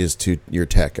make changes to your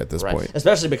tech at this point,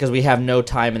 especially because we have no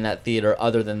time in that theater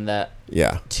other than that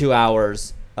 2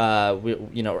 hours, hour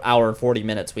and 40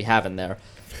 minutes we have in there.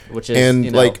 Which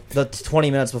is, like, the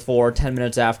 20 minutes before, 10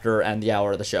 minutes after, and the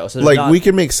hour of the show. So we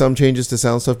can make some changes to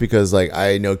sound stuff because, like,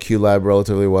 I know QLab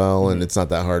relatively well, and it's not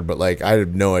that hard. But, like, I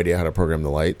have no idea how to program the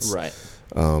lights. Right.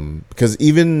 Because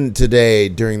even today,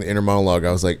 during the inner monologue,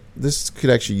 I was like, this could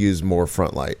actually use more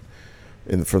front light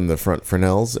from the front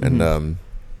Fresnels, and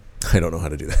I don't know how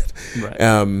to do that. Right.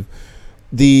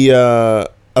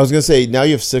 I was going to say, now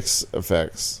you have 6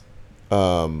 effects.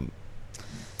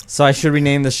 So I should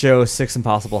rename the show 6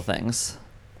 Impossible Things.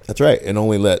 That's right. And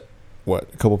only let, a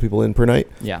couple people in per night?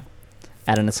 Yeah.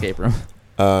 At an escape room.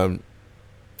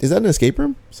 Is that an escape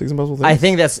room? 6 Impossible Things? I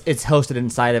think it's hosted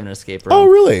inside of an escape room. Oh,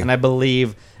 really? And I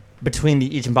believe between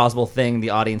each impossible thing, the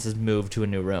audience has moved to a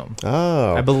new room.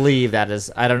 Oh. I believe that is,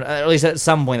 I don't know, at least at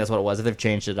some point that's what it was. If they've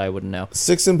changed it, I wouldn't know.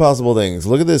 6 Impossible Things.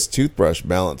 Look at this toothbrush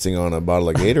balancing on a bottle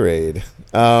of Gatorade.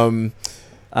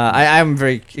 I'm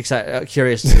very excited,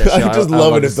 curious to see that show. I just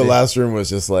love it if the last room was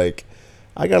just like,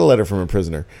 I got a letter from a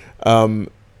prisoner. Out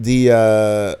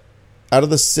of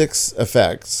the 6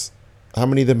 effects, how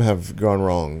many of them have gone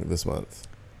wrong this month?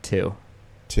 2.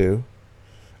 2?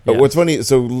 But what's funny,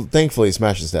 so thankfully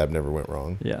Smash and Stab never went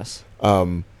wrong. Yes.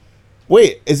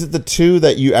 Wait, is it the 2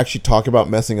 that you actually talk about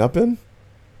messing up in?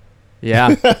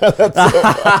 Yeah.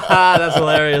 That's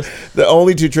hilarious. The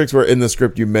only 2 tricks were in the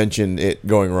script you mentioned it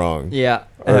going wrong. Yeah,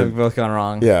 have both gone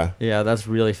wrong. Yeah. Yeah, that's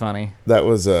really funny. That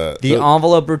was the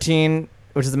envelope routine,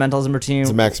 which is the mentalism routine.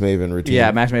 It's a Max Maven routine. Yeah,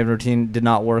 Max Maven routine did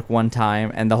not work one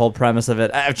time, and the whole premise of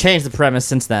it, I've changed the premise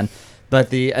since then,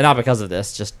 but not because of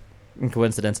this, just in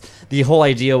coincidence. The whole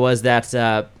idea was that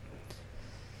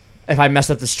if I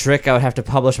messed up this trick, I would have to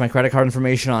publish my credit card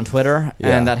information on Twitter,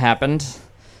 and that happened.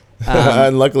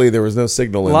 And luckily there was no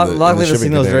signal in luckily the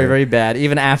signal was very, very bad.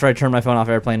 Even after I turned my phone off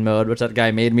airplane mode, which that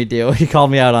guy made me do. He called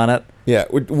me out on it. Yeah.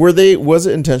 Was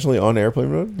it intentionally on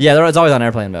airplane mode? Yeah, it's always on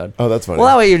airplane mode. Oh, that's funny. Well,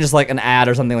 that way even just like an ad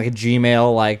or something like a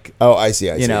Gmail, like... Oh, I see.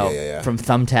 From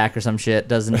Thumbtack or some shit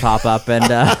doesn't pop up. And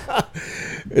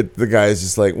The guy is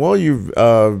just like, well, you've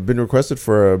been requested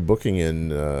for a booking in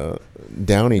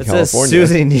Downey, It California. says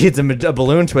Susie needs a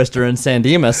balloon twister in San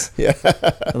Dimas. Yeah.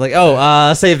 I'm like,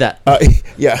 save that.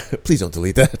 Yeah, please don't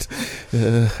delete that.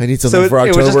 I need something So for October.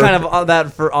 it was just kind of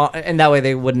that and that way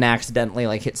they wouldn't accidentally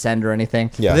like hit send or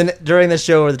anything. Yeah. But then during the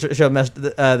show where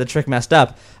the trick messed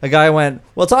up, a guy went,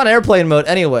 "Well, it's on airplane mode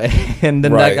anyway," and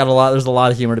then that got a lot. There's a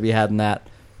lot of humor to be had in that.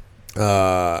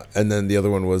 And then the other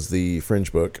one was the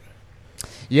Fringe book.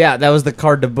 Yeah, that was the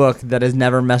card to book that has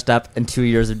never messed up in 2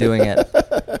 years of doing it,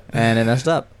 and it messed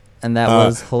up, and that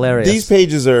was hilarious. These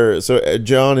pages are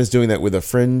John is doing that with a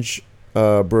Fringe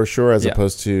brochure as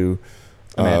opposed to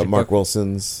Mark book.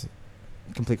 Wilson's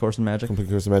Complete Course in Magic. Complete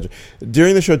Course in Magic.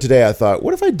 During the show today, I thought,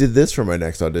 what if I did this for my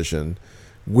next audition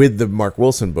with the Mark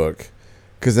Wilson book?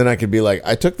 Because then I could be like,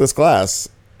 I took this class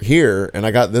here, and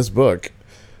I got this book.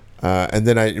 And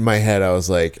then in my head, I was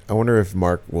like, I wonder if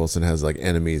Mark Wilson has like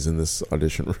enemies in this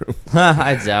audition room.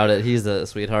 I doubt it. He's a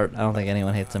sweetheart. I don't think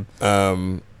anyone hates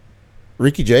him.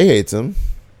 Ricky Jay hates him.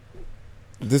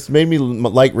 This made me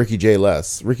like Ricky Jay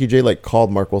less. Ricky Jay like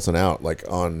called Mark Wilson out like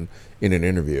in an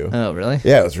interview. Oh, really?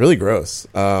 Yeah, it was really gross.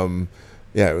 Yeah,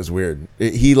 it was weird.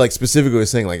 He like specifically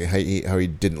was saying like how he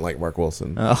didn't like Mark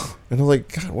Wilson. Oh, and I was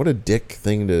like, God, what a dick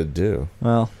thing to do.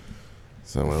 well.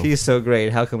 So well. He's so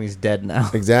great. How come he's dead now?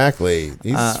 Exactly.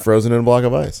 He's frozen in a block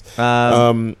of ice.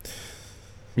 Yeah,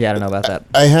 I don't know about that.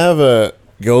 I have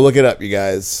go look it up, you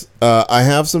guys. I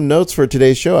have some notes for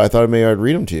today's show. I thought maybe I'd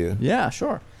read them to you. Yeah,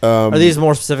 sure. Are these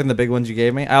more specific than the big ones you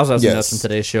gave me? I also have some Yes. notes from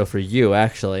today's show for you,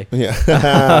 actually.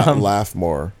 Yeah. Laugh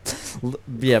more.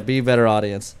 Yeah, be a better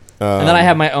audience. And then I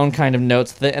have my own kind of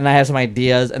notes, and I have some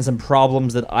ideas and some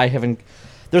problems that I haven't...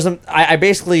 There's some. I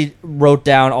basically wrote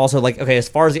down also like, okay, as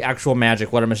far as the actual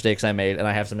magic, what are mistakes I made, and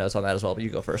I have some notes on that as well. But you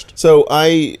go first. So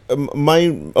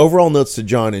my overall notes to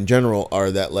John in general are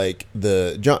that like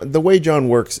the way John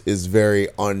works is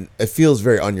it feels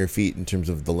very on your feet in terms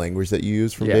of the language that you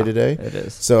use from day to day. It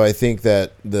is. So I think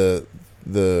that the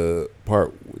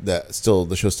part that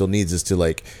the show still needs is to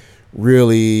like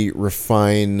really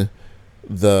refine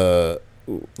the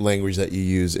language that you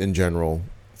use in general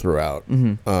throughout.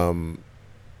 Mm-hmm.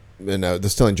 And I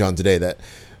was telling John today that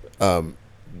I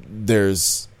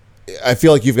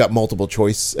feel like you've got multiple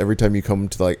choice every time you come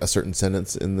to like a certain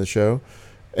sentence in the show,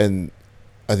 and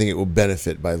I think it will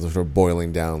benefit by sort of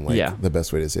boiling down like the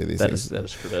best way to say these things. That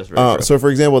is very true. So for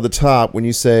example, at the top, when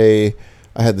you say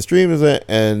I had this dream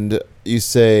and you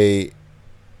say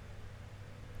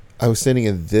I was standing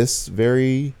in this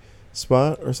very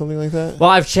spot or something like that. Well,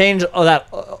 I've changed that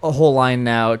a whole line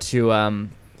now to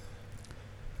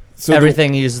So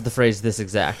everything uses the phrase "this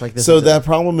exact." Like this. So that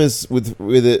problem is with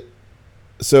it.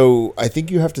 So I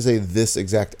think you have to say "this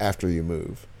exact" after you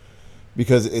move,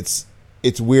 because it's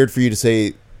weird for you to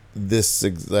say "this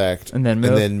exact" and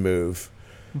then move.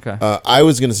 Okay. I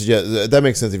was going to suggest that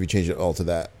makes sense if you change it all to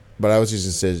that. But I was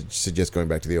just going to suggest going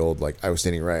back to the old, like I was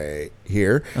standing right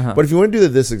here. Uh-huh. But if you want to do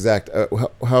 "this exact,"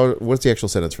 what's the actual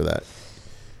sentence for that?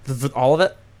 All of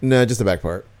it? No, just the back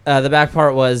part. The back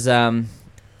part was.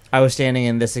 I was standing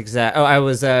in this exact... I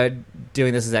was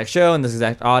doing this exact show in this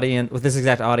exact audience, with this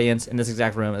exact audience, in this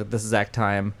exact room, at this exact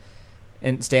time,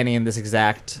 and standing in this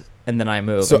exact... And then I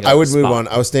move. So I would move on.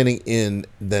 I was standing in,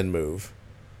 then move.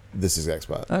 This exact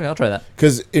spot. Okay, I'll try that.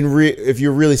 Because if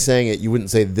you're really saying it, you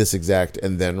wouldn't say this exact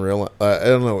and then real... I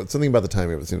don't know. It's something about the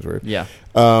timing of it seems weird. Yeah.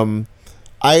 I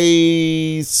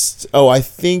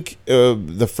think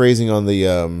the phrasing on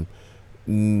the...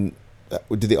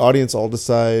 did the audience all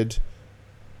decide...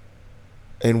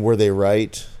 And were they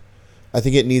right? I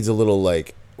think it needs a little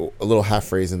half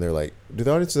phrase in there, like, did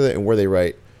the audience do that? And were they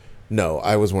right? No,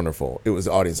 I was wonderful. It was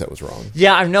the audience that was wrong.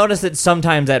 Yeah, I've noticed that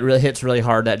sometimes that really hits really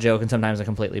hard, that joke, and sometimes it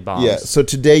completely bombs. Yeah, so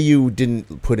today you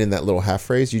didn't put in that little half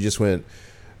phrase. You just went,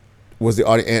 was the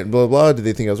audience, and blah, blah, blah, did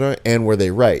they think I was right? And were they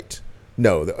right?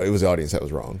 No, it was the audience that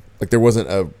was wrong. Like, there wasn't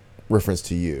a reference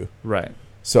to you. Right.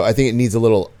 So I think it needs a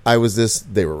little, I was this,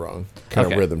 they were wrong,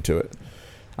 kind of rhythm to it.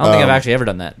 I don't think I've actually ever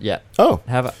done that yet. Oh.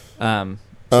 Have I?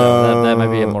 So that might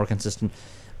be a more consistent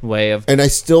way of... And I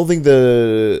still think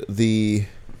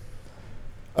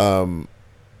I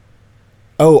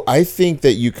think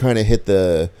that you kind of hit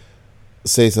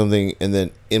say something and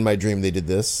then in my dream they did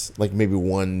this, like maybe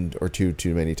one or two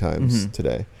too many times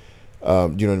today.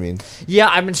 Do you know what I mean? Yeah,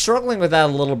 I've been struggling with that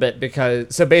a little bit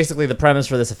because... So basically the premise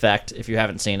for this effect, if you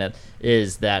haven't seen it,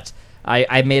 is that...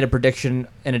 I made a prediction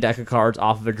in a deck of cards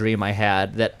off of a dream I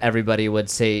had that everybody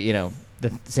would say, the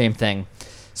same thing.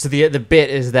 So the bit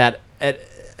is that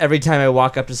every time I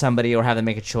walk up to somebody or have them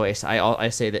make a choice, I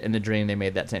say that in the dream they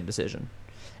made that same decision.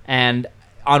 And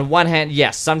on one hand,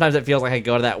 yes, sometimes it feels like I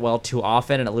go to that well too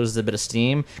often and it loses a bit of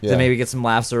steam. Yeah. Maybe get some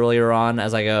laughs earlier on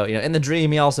as I go. In the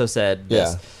dream, he also said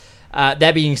this. Yeah.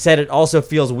 That being said, it also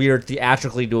feels weird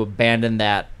theatrically to abandon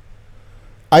that.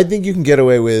 I think you can get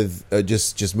away with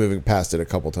just moving past it a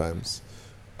couple times,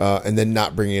 and then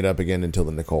not bringing it up again until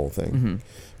the Nicole thing.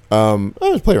 I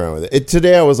was playing around with it.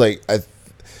 Today I was like,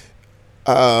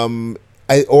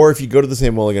 or if you go to the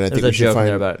same well again, I think there's you should a joke find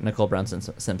there about Nicole Brown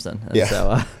Simpson. And yeah,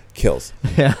 so, kills.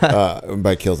 Yeah.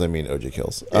 By kills I mean OJ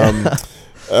kills.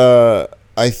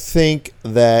 I think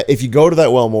that if you go to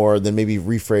that well more, then maybe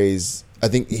rephrase. I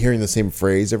think hearing the same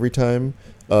phrase every time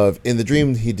of in the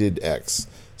dream he did X.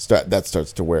 That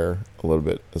starts to wear a little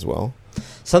bit as well.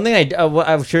 Something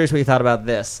I'm curious what you thought about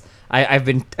this. I've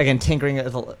been, again, tinkering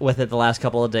with it the last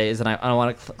couple of days, and I don't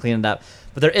want to clean it up.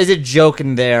 But there is a joke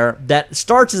in there that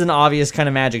starts as an obvious kind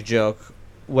of magic joke,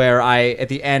 where at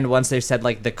the end, once they've said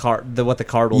like what the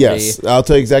card will be. Yes, I'll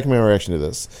tell you exactly my reaction to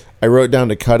this. I wrote down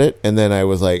to cut it, and then I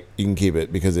was like, you can keep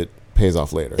it because it pays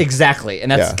off later. Exactly,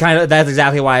 and that's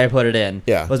exactly why I put it in.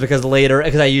 Yeah, was because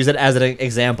I used it as an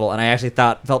example, and I actually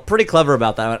felt pretty clever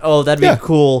about that. I went, oh, that'd be a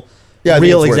cool,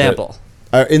 real example.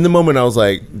 In the moment, I was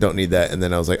like, don't need that, and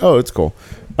then I was like, oh, it's cool.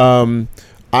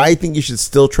 I think you should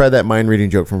still try that mind reading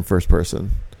joke from first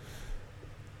person.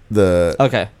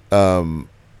 Okay.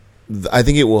 I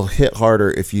think it will hit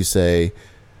harder if you say,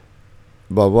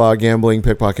 blah blah, gambling,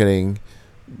 pickpocketing,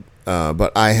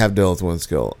 but I have dealt with one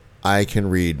skill. I can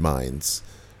read minds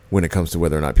when it comes to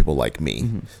whether or not people like me.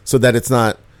 Mm-hmm. So that it's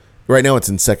not right now. It's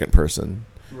in second person.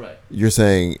 Right. You're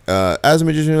saying as a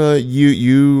magician,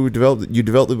 you develop the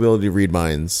ability to read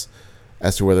minds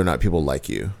as to whether or not people like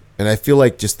you. And I feel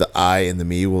like just the I and the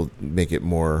me will make it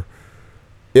more.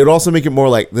 It would also make it more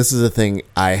like this is a thing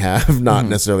I have, not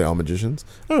necessarily all magicians.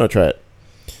 I don't know. Try it.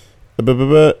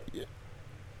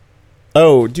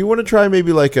 Oh, do you want to try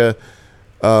maybe like a?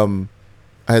 I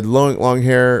had long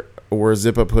hair, wore a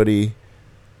zip-up hoodie.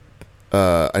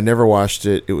 I never washed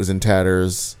it. It was in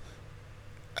tatters.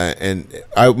 And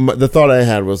the thought I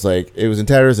had was like, it was in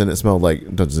tatters and it smelled like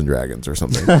Dungeons and Dragons or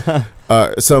something.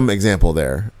 Some example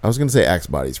there. I was going to say Axe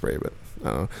body spray, but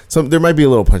I don't know. There might be a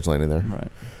little punchline in there.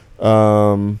 Right.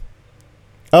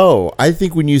 I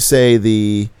think when you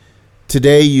say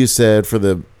today you said for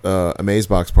the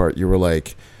Amazebox part, you were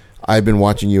like, I've been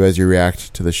watching you as you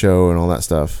react to the show and all that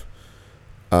stuff.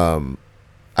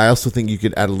 I also think you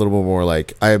could add a little bit more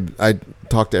like I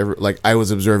talked to I was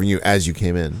observing you as you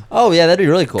came in. Oh yeah, that'd be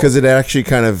really cool because it actually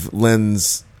kind of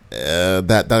lends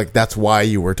that's why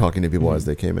you were talking to people as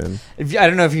they came in. I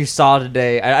don't know if you saw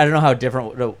today. I don't know how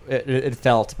different it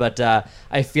felt, but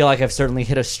I feel like I've certainly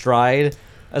hit a stride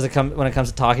when it comes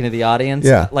to talking to the audience.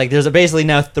 Yeah, like there's basically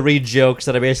now 3 jokes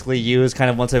that I basically use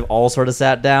kind of once I've all sort of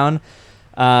sat down.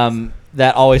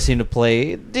 That always seem to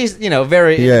play,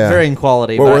 very in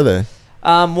quality. What were they?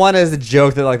 One is the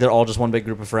joke that like they're all just one big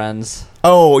group of friends.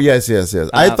 Oh yes.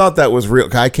 I thought that was real.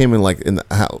 I came in like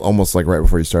almost like right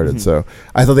before you started, so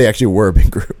I thought they actually were a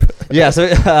big group. Yeah. So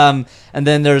and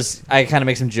then I kind of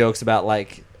make some jokes about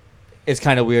like it's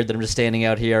kind of weird that I'm just standing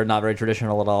out here, not very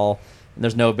traditional at all. And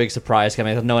there's no big surprise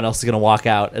coming. No one else is gonna walk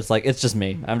out. It's like it's just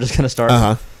me. I'm just gonna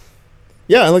start.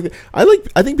 Yeah,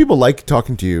 I think people like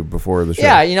talking to you before the show.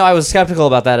 Yeah, I was skeptical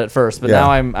about that at first, but now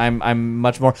I'm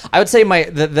much more. I would say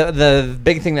the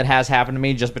big thing that has happened to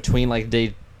me just between like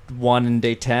day 1 and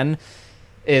day 10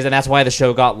 is, and that's why the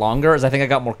show got longer, is I think I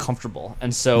got more comfortable,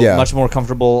 and so much more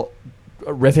comfortable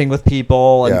riffing with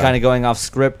people and kind of going off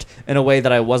script in a way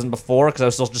that I wasn't before because I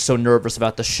was still just so nervous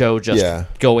about the show just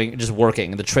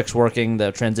working, the tricks working,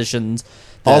 the transitions.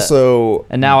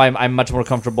 And now I'm much more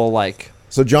comfortable like.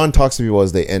 So John talks to people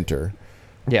as they enter.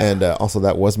 Yeah. And also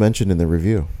that was mentioned in the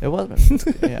review. It was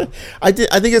mentioned. Yeah. I think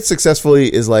it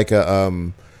successfully is like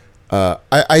a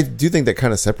I do think that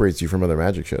kind of separates you from other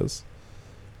magic shows.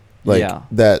 Like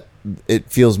that it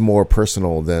feels more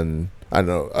personal than, I don't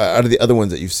know, out of the other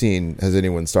ones that you've seen, has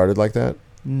anyone started like that?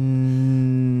 No.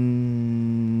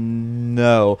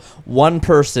 One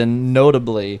person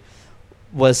notably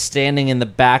was standing in the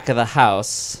back of the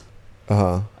house.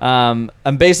 And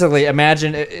basically,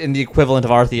 imagine in the equivalent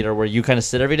of our theater where you kind of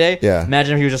sit every day. Yeah.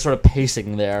 Imagine if he was just sort of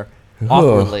pacing there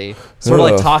awkwardly, sort of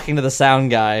like talking to the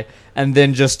sound guy, and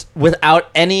then just without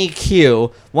any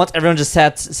cue, once everyone just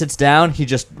sits down, he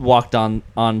just walked on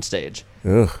stage.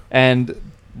 Ugh. And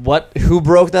who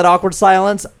broke that awkward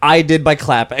silence? I did by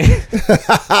clapping.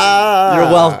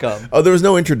 You're welcome. Oh, there was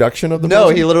no introduction of the No,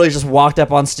 person? he literally just walked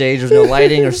up on stage. There's no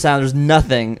lighting or sound. There's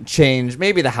nothing changed.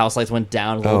 Maybe the house lights went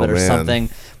down a little bit or something,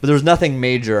 but there was nothing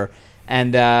major.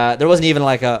 And there wasn't even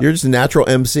like a... You're just a natural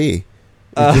MC.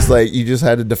 It's just like you just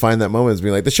had to define that moment as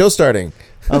being like the show's starting.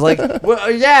 I was like,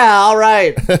 well, yeah, all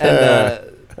right.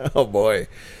 And, oh boy,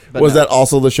 was that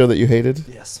also the show that you hated?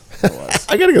 Yes, it was.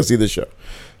 I gotta go see this show,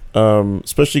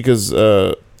 especially because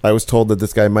I was told that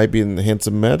this guy might be in the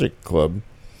Handsome Magic Club.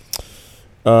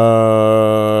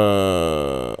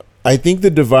 I think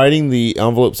that dividing the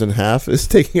envelopes in half is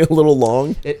taking a little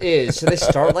long. It is. Should they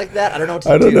start like that? I don't know what to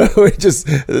do. I don't know. It just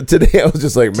today I was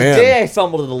just like, man. Today I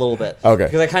fumbled it a little bit. Okay.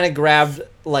 Because I kind of grabbed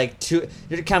like two.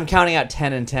 I'm counting out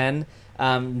 10 and 10,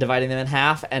 dividing them in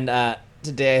half, and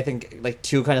today I think like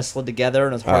two kind of slid together,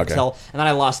 and it was hard to tell. And then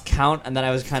I lost count, and then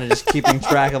I was kind of just keeping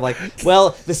track of like,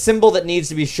 well, the symbol that needs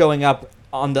to be showing up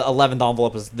on the 11th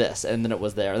envelope is this, and then it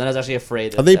was there. And then I was actually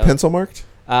afraid. Are they pencil marked?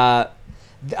 Not.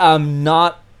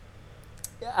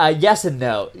 Yes and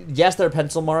no. Yes, they're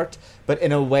pencil marked, but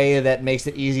in a way that makes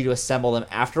it easy to assemble them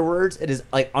afterwards. It is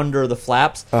like under the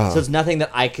flaps, so it's nothing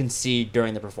that I can see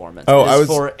during the performance. Oh, it is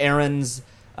for Aaron's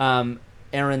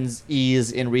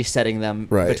ease in resetting them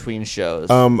between shows.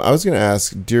 I was going to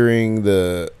ask during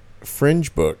the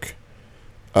Fringe book,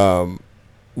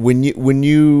 when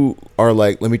you are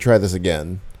like, let me try this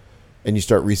again, and you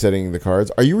start resetting the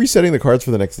cards. Are you resetting the cards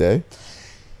for the next day?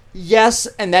 Yes,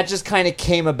 and that just kind of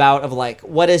came about of like,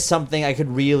 what is something I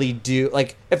could really do?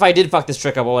 Like, if I did fuck this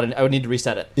trick up, I would need to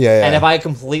reset it. Yeah. And if I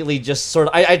completely just sort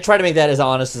of, I try to make that as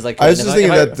honest as I can. I was just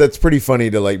thinking that's pretty funny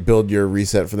to like build your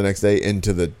reset for the next day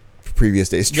into the previous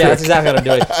day's trick. Yeah, that's exactly what I'm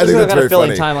doing. I think that's very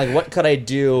filling funny. Time, like, what could I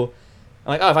do?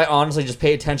 I'm like, if I honestly just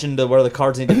pay attention to where the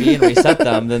cards need to be and reset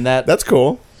them, then that's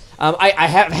cool. I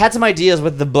have had some ideas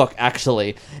with the book,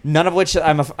 actually, none of which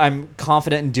I'm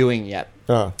confident in doing yet.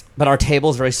 But our table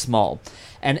is very small.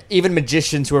 And even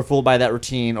magicians who are fooled by that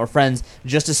routine or friends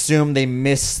just assume they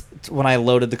missed when I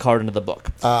loaded the card into the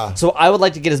book. So I would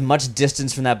like to get as much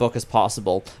distance from that book as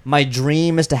possible. My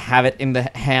dream is to have it in the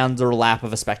hands or lap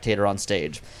of a spectator on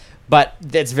stage. But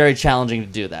it's very challenging to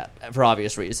do that for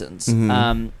obvious reasons.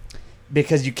 Mm-hmm.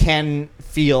 Because you can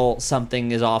feel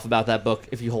something is off about that book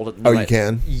if you hold it. You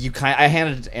can? I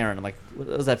handed it to Erin. I'm like, what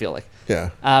does that feel like? Yeah.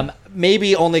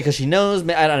 Maybe only because she knows.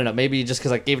 I don't know. Maybe just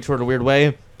because I gave it to her in a weird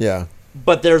way. Yeah.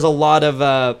 But there's a lot of...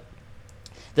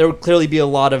 there would clearly be a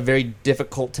lot of very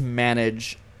difficult to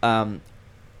manage...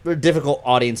 difficult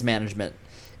audience management.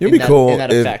 It would be cool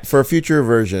for a future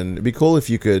version. It'd be cool if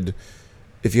you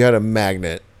had a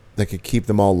magnet that could keep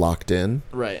them all locked in.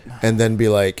 Right. And then be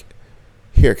like,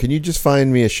 here, can you just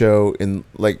find me a show in,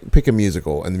 like, pick a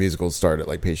musical, and the musicals start at,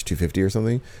 like, page 250 or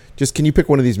something. Just, can you pick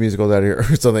one of these musicals out of here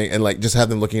or something, and, like, just have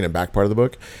them looking in the back part of the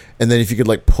book. And then if you could,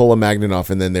 like, pull a magnet off,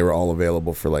 and then they were all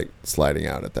available for, like, sliding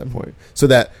out at that point. So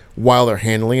that while they're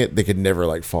handling it, they could never,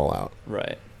 like, fall out.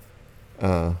 Right.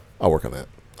 I'll work on that.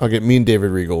 I'll get me and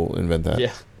David Regal invent that.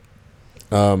 Yeah.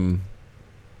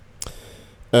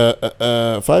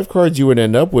 5 cards you would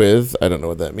end up with. I don't know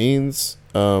what that means.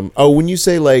 When you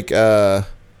say like,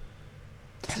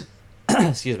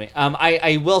 excuse me.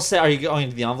 I will say, are you going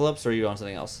to the envelopes or are you on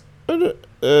something else?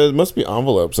 It must be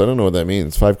envelopes. I don't know what that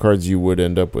means. 5 cards you would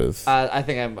end up with. I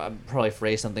think I'm probably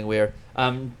phrased something weird.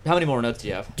 How many more notes do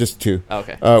you have? Just 2. Oh,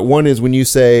 okay. One is when you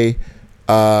say,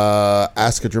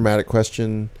 ask a dramatic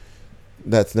question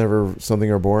that's never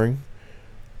something or boring.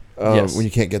 Yes. When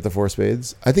you can't get the 4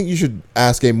 spades. I think you should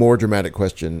ask a more dramatic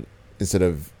question instead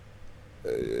of,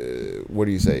 what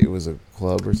do you say? It was a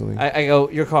club or something? I go,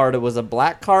 your card, it was a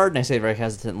black card, and I say it very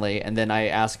hesitantly, and then I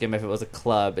ask him if it was a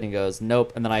club, and he goes,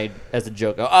 nope, and then I, as a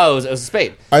joke, go, oh, it was a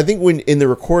spade. I think when in the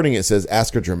recording it says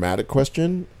ask a dramatic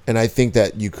question, and I think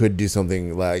that you could do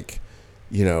something like,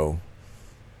 you know,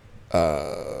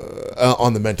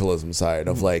 on the mentalism side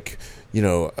of like, you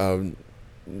know,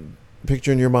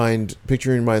 picture in your mind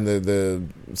the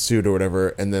suit or whatever,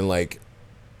 and then like,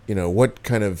 you know, what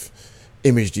kind of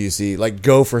image do you see? Like,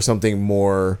 go for something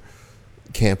more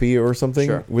campy or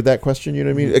something with that question, you know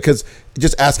what I mean? Because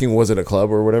just asking was it a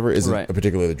club or whatever isn't a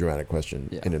particularly dramatic question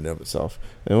in and of itself.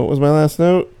 And what was my last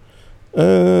note?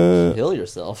 Kill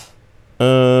yourself.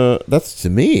 That's to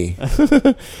me.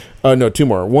 No, 2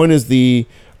 more. One is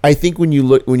I think when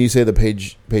you say the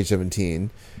page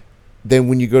 17, then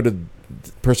when you go to the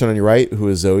person on your right, who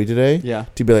is Zoe today,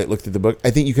 to be like, look through the book, I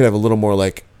think you could have a little more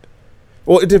like,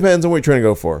 well, it depends on what you're trying to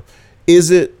go for.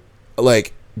 Is it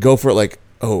like, go for it like,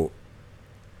 oh,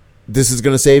 this is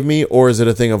going to save me? Or is it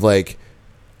a thing of like,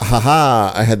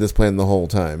 haha, I had this plan the whole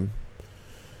time?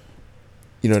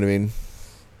 You know what I mean?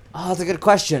 Oh, that's a good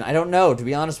question. I don't know, to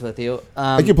be honest with you.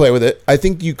 I could play with it. I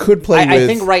think you could play with... I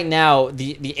think right now,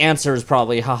 the answer is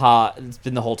probably, haha, it's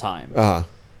been the whole time.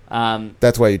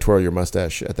 That's why you twirl your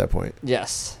mustache at that point.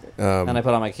 Yes. And I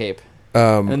put on my cape.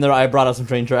 And then I brought out some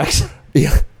train tracks.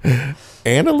 Yeah.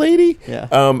 and a lady.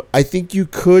 Yeah. I think you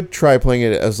could try playing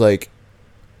it as like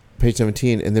page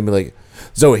 17, and then be like,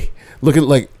 Zoe, look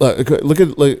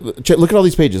at all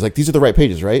these pages. Like, these are the right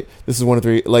pages, right? This is 1 of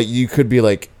 3. Like, you could be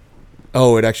like,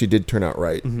 oh, it actually did turn out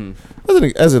right,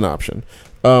 as an option.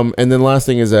 And then last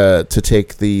thing is to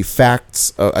take the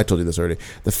facts. I told you this already.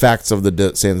 The facts of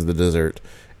the sands of the desert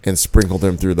and sprinkle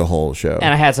them through the whole show.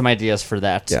 And I had some ideas for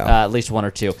that. Yeah. At least 1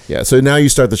 or 2. Yeah. So now you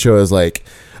start the show as like,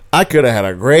 I could have had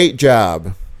a great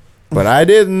job, but I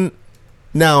didn't.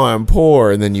 Now I'm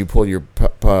poor. And then you pull your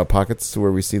pockets to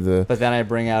where we see the... But then I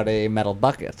bring out a metal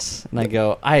bucket, and I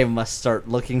go, I must start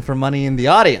looking for money in the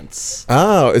audience.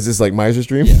 Oh, is this like Miser's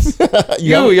Dream? Yes.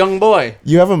 Young boy.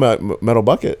 You have a metal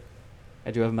bucket.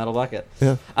 I do have a metal bucket.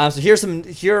 Yeah. So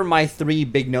here are my 3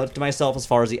 big notes to myself as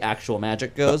far as the actual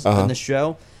magic goes in the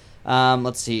show.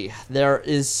 Let's see. There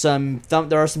are some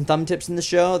thumb tips in the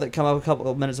show that come up a couple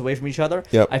of minutes away from each other.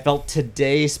 Yep. I felt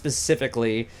today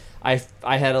specifically, I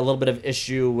had a little bit of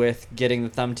issue with getting the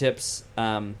thumb tips.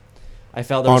 I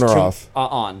felt there was on or off?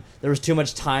 On. There was too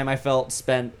much time I felt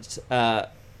spent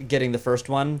getting the first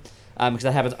one. Because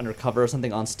that happens undercover or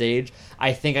something on stage.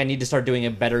 I think I need to start doing a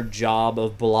better job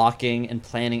of blocking and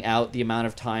planning out the amount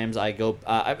of times I go.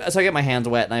 So I get my hands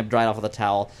wet and I dry it off with a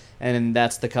towel, and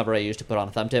that's the cover I use to put on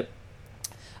a thumb tip.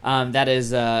 That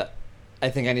is, I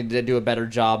think I need to do a better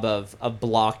job of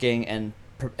blocking and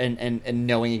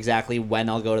knowing exactly when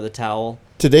I'll go to the towel.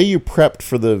 Today you prepped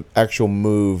for the actual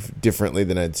move differently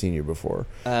than I'd seen you before.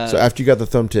 So after you got the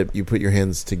thumb tip, you put your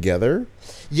hands together?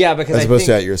 Yeah, because as opposed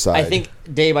to at your side. I think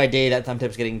day by day that thumb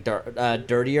tip's getting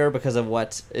dirtier because of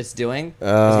what it's doing.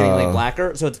 It's getting like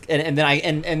blacker. So it's and then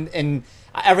and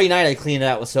every night I clean it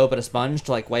out with soap and a sponge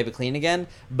to like wipe it clean again.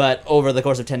 But over the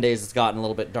course of 10 days, it's gotten a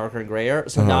little bit darker and grayer.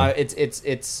 So now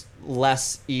it's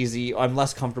less easy. I'm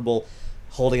less comfortable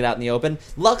holding it out in the open.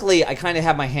 Luckily, I kind of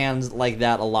have my hands like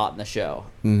that a lot in the show.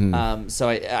 So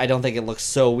I don't think it looks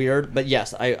so weird. But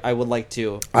yes, I would like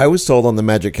to. I was told on the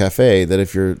Magic Cafe that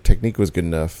if your technique was good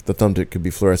enough, the thumb tip could be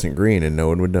fluorescent green and no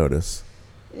one would notice.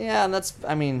 Yeah, and that's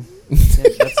I mean, if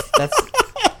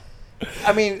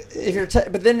you're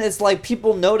but then it's like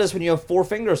people notice when you have 4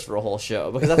 fingers for a whole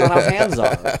show because that's not how hands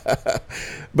are.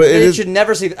 But it should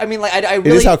never see. I mean, like I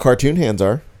really. It is how cartoon hands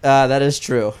are. That is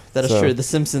true. That is true. The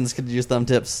Simpsons could use thumb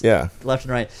tips. Yeah. Left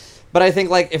and right. But I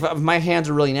think like if my hands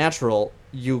are really natural,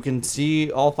 you can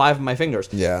see all 5 of my fingers.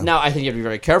 Yeah. Now I think you have to be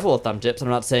very careful with thumb tips. I'm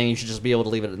not saying you should just be able to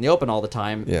leave it in the open all the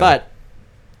time. Yeah. But.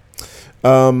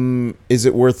 Is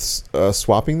it worth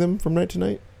swapping them from night to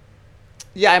night?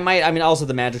 Yeah, I might. I mean, also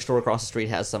the magic store across the street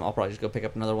has some. I'll probably just go pick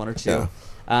up another 1 or 2. Yeah.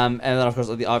 And then of course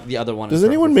the other one. Does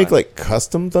anyone make like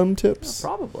custom thumb tips? Yeah,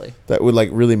 probably. That would like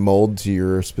really mold to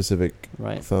your specific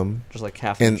right. thumb, just like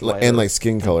half and like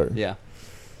skin color. Yeah.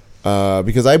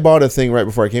 Because I bought a thing right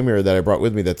before I came here that I brought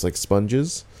with me that's like sponge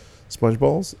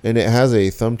balls, and it has a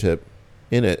thumb tip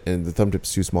in it, and the thumb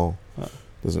tip's too small.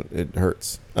 It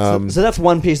hurts. So that's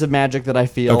one piece of magic that I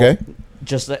feel. Okay.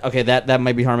 That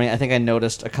might be harming. I think I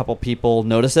noticed a couple people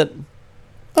notice it.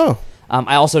 Oh.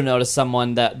 I also noticed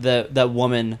someone that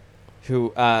woman who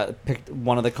picked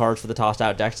one of the cards for the tossed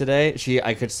out deck today.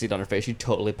 I could see it on her face. She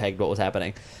totally pegged what was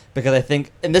happening because I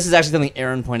think, and this is actually something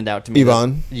Aaron pointed out to me.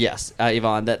 Yvonne. Yes,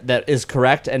 Yvonne. That is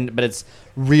correct, but it's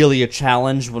really a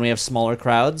challenge when we have smaller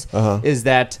crowds. Is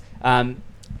that.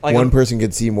 Like one person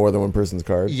could see more than one person's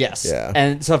card. Yes. Yeah.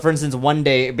 And so, for instance, one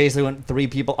day it basically went 3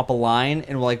 people up a line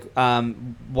and like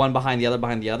one behind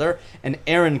the other, and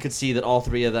Erin could see that all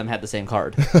 3 of them had the same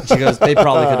card. She goes, they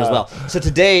probably could as well. So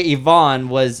today, Yvonne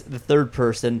was the 3rd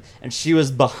person, and she was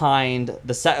behind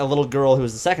a little girl who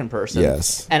was the 2nd person.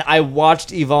 Yes. And I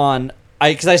watched Yvonne,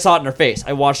 because I saw it in her face.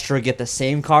 I watched her get the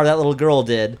same card that little girl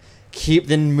did,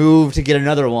 then move to get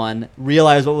another one,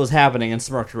 realize what was happening, and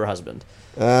smirk to her husband.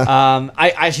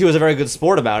 She was a very good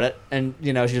sport about it, and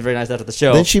she was very nice after the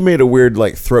show. Then she made a weird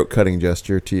like throat cutting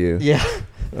gesture to you. Yeah.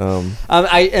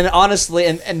 And honestly,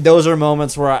 and those are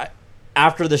moments where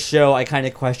after the show I kind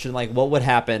of question like what would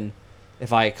happen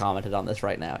if I commented on this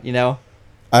right now.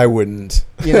 I wouldn't.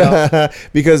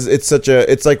 Because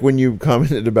it's like when you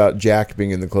commented about Jack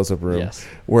being in the close-up room, yes,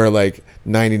 where like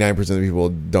 99% of the people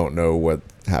don't know what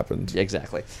happened.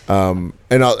 Exactly.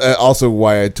 And also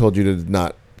why I told you to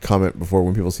not comment before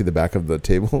when people see the back of the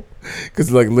table,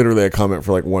 because like literally a comment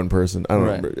for like one person. I don't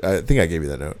remember. I think I gave you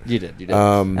that note. You did.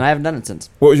 And I haven't done it since.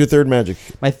 What was your 3rd magic?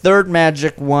 My 3rd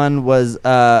magic one was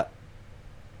that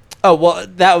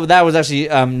was actually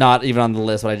not even on the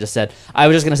list. What I just said. I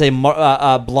was just gonna say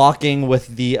blocking with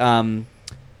the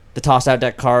toss out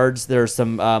deck cards. There's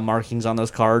some markings on those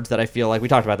cards that I feel like we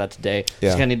talked about that today. Yeah.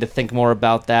 Just gonna need to think more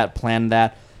about that, plan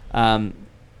that.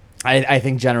 I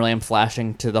think generally I'm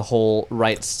flashing to the whole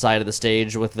right side of the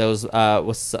stage with those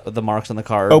with the marks on the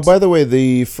cards. Oh, by the way,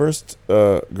 the first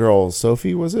girl,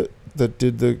 Sophie, was it, that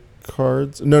did the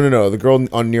cards? No. The girl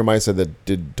on near my side that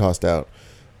did tossed out.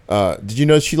 Did you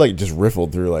know she like just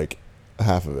riffled through like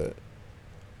half of it?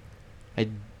 I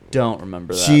don't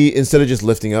remember that. She, instead of just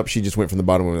lifting up, she just went from the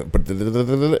bottom. But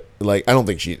like, I don't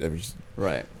think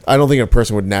right. I don't think a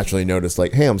person would naturally notice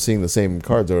like, hey, I'm seeing the same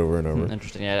cards over and over.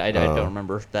 Interesting. Yeah, I don't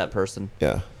remember that person.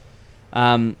 Yeah.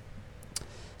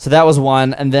 So that was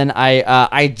one, and then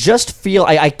I just feel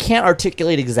I can't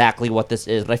articulate exactly what this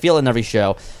is, but I feel in every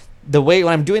show, the way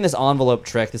when I'm doing this envelope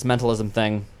trick, this mentalism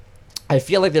thing, I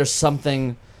feel like there's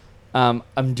something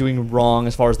I'm doing wrong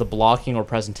as far as the blocking or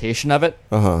presentation of it.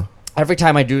 Every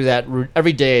time I do that,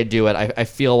 every day I do it, I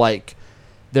feel like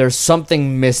there's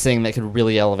something missing that could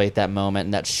really elevate that moment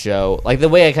in that show. Like the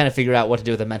way I kind of figure out what to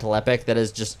do with a mental epic that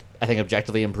has just, I think,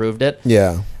 objectively improved it.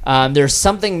 Yeah. There's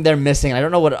something they're missing. I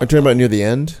don't know what. Are you talking about near the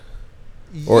end?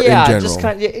 Or yeah, in general? just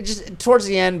kind of, just towards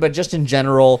the end, but just in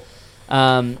general.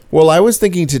 Well, I was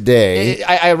thinking today.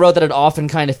 I wrote that it often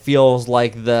kind of feels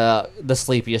like the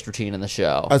sleepiest routine in the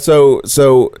show.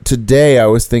 So today I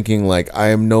was thinking like I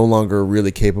am no longer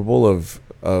really capable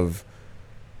of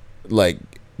like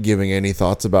giving any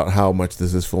thoughts about how much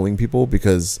this is fooling people,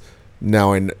 because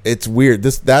now it's weird.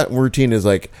 That routine is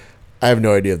like, I have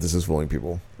no idea if this is fooling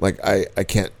people. Like I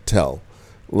can't tell.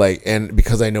 Like, and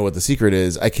because I know what the secret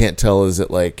is, I can't tell. Is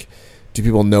it like, do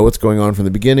people know what's going on from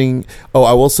the beginning? Oh,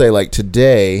 I will say, like,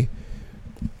 today,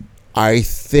 I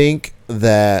think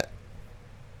that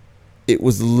it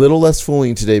was a little less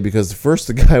fooling today because first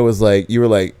the guy was like,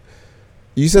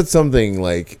 you said something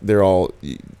like they're all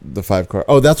the 5 cards.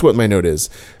 Oh, that's what my note is.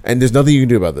 And there's nothing you can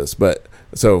do about this. But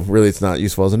so really it's not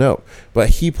useful as a note. But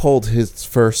he pulled his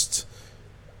first,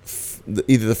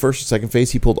 either the first or second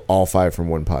phase, he pulled all 5 from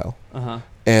one pile.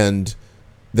 And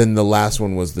then the last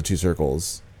one was the 2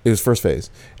 circles. It was first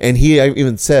phase. And he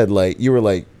even said, like, you were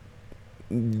like,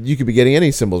 you could be getting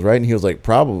any symbols, right? And he was like,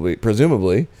 probably,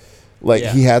 presumably. Like,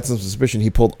 he had some suspicion.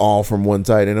 He pulled all from one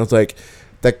side. And I was like,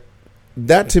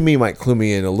 that to me might clue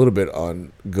me in a little bit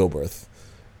on Gilbreth.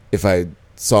 If I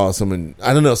saw someone,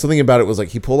 I don't know, something about it was like,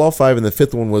 he pulled all 5 and the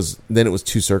 5th one was, then it was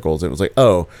 2 circles. And it was like,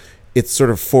 oh, it's sort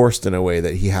of forced in a way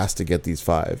that he has to get these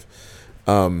 5.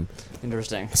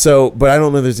 Interesting. So, but I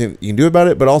don't know if there's anything you can do about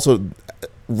it. But also,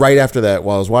 right after that,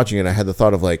 while I was watching it, I had the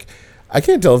thought of like, I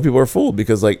can't tell if people are fooled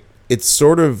because like it's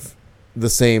sort of the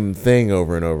same thing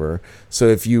over and over. So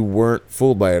if you weren't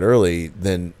fooled by it early,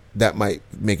 then that might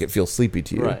make it feel sleepy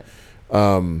to you. Right.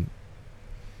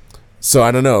 So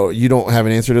I don't know. You don't have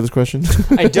an answer to this question?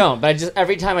 I don't, but I just,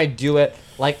 every time I do it,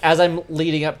 like as I'm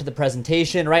leading up to the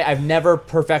presentation, right, I've never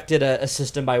perfected a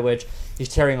system by which he's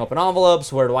tearing open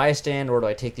envelopes. Where do I stand? Where do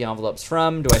I take the envelopes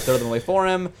from? Do I throw them away for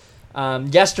him?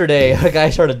 Yesterday, a guy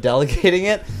started delegating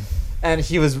it, and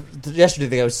yesterday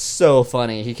the guy was so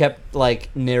funny. He kept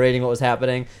like narrating what was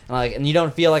happening, and you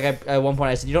don't feel like at one point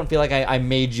I said, you don't feel like I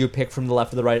made you pick from the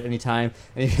left or the right at any time,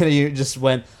 and you just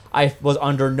went, I was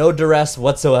under no duress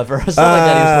whatsoever. Something like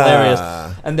that. He was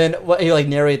hilarious. And then he like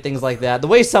narrated things like that. The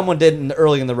way someone did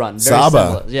early in the run. Very Saba.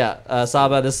 Similar. Yeah.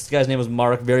 Saba, this guy's name was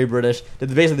Mark, very British.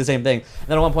 Did basically the same thing. And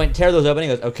then at one point, tear those open. He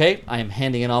goes, okay, I am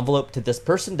handing an envelope to this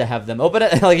person to have them open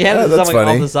it. And like he handed it to someone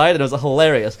off the side, and it was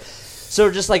hilarious. So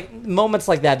just like moments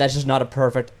like that, that's just not a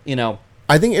perfect,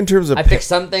 I think in terms of... I pick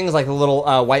some things like a little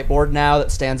whiteboard now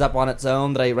that stands up on its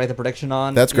own that I write the prediction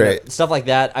on. That's great. Stuff like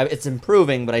that. It's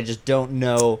improving, but I just don't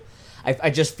know. I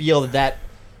just feel that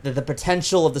the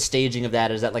potential of the staging of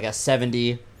that is at like a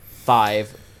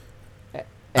 75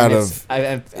 out of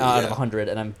 100,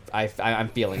 and I'm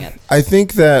feeling it. I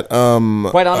think that...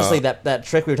 quite honestly, that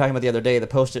trick we were talking about the other day, the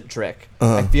Post-it trick,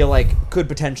 I feel like could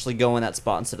potentially go in that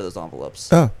spot instead of those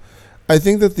envelopes. Oh. I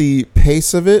think that the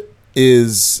pace of it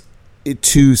is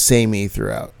too samey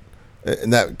throughout,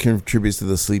 and that contributes to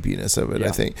the sleepiness of it. Yeah.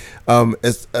 I think,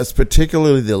 as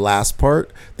particularly the last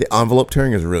part, the envelope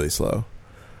tearing is really slow.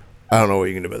 I don't know what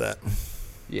you can do about that.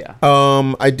 Yeah.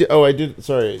 I did.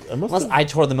 Sorry, I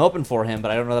tore them open for him,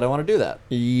 but I don't know that I want to do that.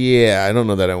 Yeah, I don't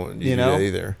know that I want to do that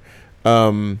either.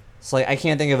 It's like I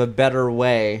can't think of a better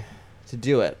way to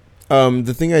do it.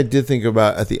 The thing I did think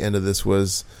about at the end of this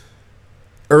was,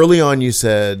 early on you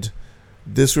said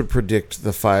this would predict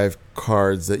the 5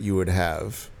 cards that you would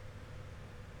have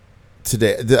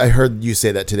today. I heard you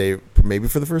say that today, maybe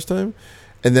for the first time.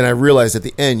 And then I realized at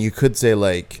the end you could say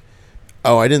like,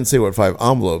 oh, I didn't say what 5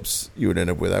 envelopes you would end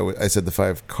up with. I said the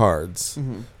 5 cards.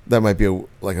 Mm-hmm. That might be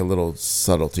like a little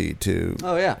subtlety to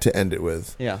end it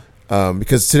with. Yeah.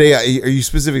 Because today, you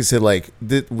specifically said like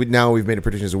now we've made a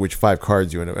prediction as to which 5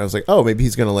 cards you end up. I was like, oh, maybe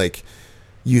he's gonna like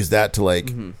use that to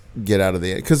like get out of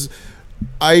the because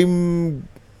I'm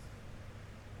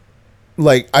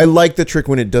like I like the trick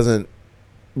when it doesn't.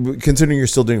 Considering you're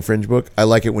still doing Fringe book, I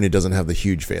like it when it doesn't have the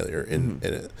huge failure in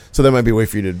it. So that might be a way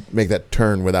for you to make that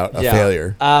turn without a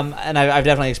failure. And I've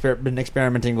definitely been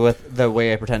experimenting with the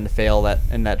way I pretend to fail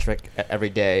in that trick every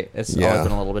day. It's always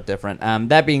been a little bit different.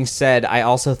 That being said, I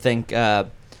also think I'm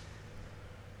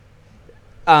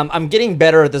getting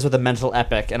better at this with a mental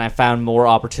epic, and I found more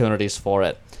opportunities for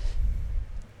it.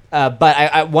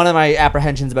 But one of my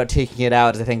apprehensions about taking it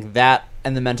out is I think that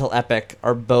and the mental epic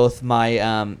are both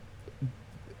my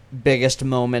biggest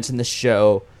moments in the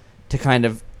show to kind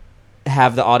of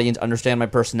have the audience understand my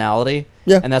personality.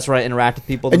 Yeah. And that's where I interact with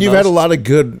people the And you've had a lot of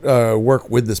good work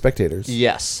with the spectators.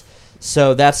 Yes.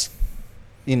 So that's,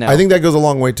 I think that goes a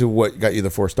long way to what got you the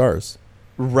 4 stars.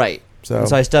 Right. So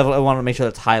I still want to make sure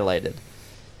that's highlighted.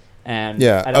 And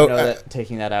I don't know that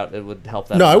taking that out, it would help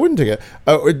that. No, I wouldn't take it.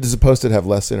 Does the post-it have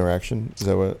less interaction? Is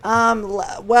that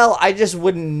what? Well, I just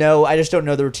wouldn't know. I just don't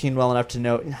know the routine well enough to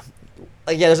know.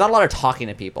 There's not a lot of talking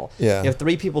to people. Yeah. If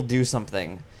 3 people do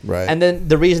something. Right. And then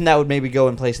the reason that would maybe go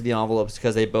in place of the envelopes is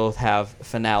because they both have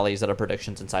finales that are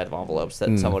predictions inside of envelopes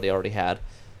that somebody already had.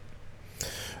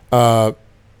 At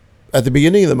the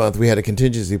beginning of the month, we had a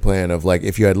contingency plan of like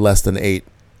if you had less than 8,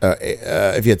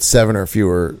 if you had 7 or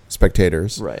fewer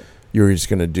spectators, right, you were just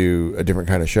going to do a different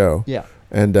kind of show. Yeah.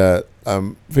 And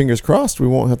fingers crossed, we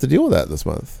won't have to deal with that this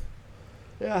month.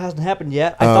 Yeah, it hasn't happened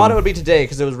yet. I thought it would be today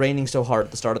because it was raining so hard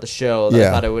at the start of the show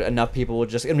that I thought enough people would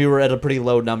just... And we were at a pretty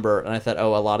low number, and I thought, a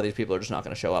lot of these people are just not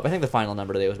going to show up. I think the final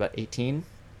number today was about 18.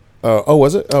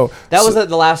 Was it? Oh. That was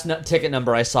the last ticket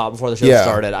number I saw before the show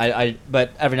started. But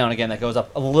every now and again, that goes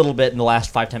up a little bit in the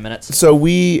last 5-10 minutes. So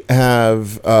we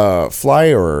have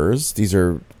flyers. These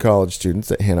are college students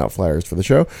that hand out flyers for the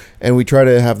show, and we try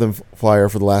to have them flyer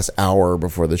for the last hour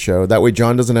before the show. That way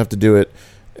John doesn't have to do it,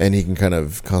 and he can kind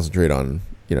of concentrate on...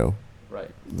 right,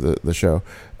 the show,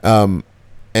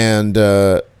 and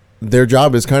their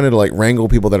job is kind of to like wrangle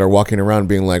people that are walking around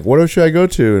being like, what should I go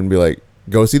to? And be like,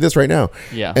 go see this right now.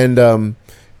 Yeah. And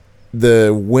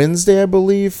the Wednesday, I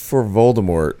believe, for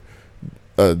Voldemort,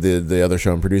 the other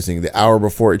show I'm producing, the hour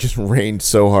before, it just rained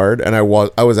so hard, and I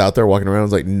was out there walking around. I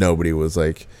was like, nobody was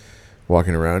like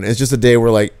walking around. It's just a day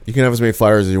where like you can have as many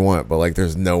flyers as you want, but like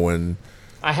there's no one.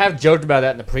 I have joked about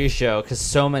that in the pre-show because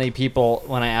so many people,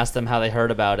 when I ask them how they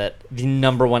heard about it, the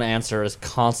number one answer is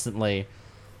constantly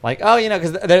like,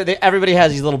 because everybody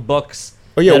has these little books.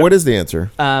 Oh yeah, what is the answer?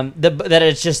 That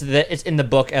it's just that it's in the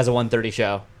book as a 1:30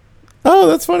 show. Oh,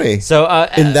 that's funny. So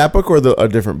in that book or a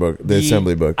different book, the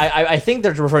assembly book? I think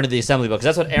they're referring to the assembly book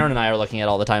because that's what Aaron and I are looking at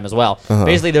all the time as well.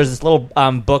 Basically, there's this little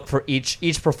book for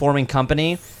each performing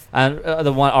company.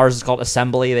 The one ours is called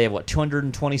Assembly. They have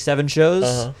 227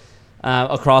 shows.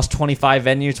 Across 25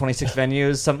 venues, 26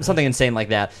 venues, something insane like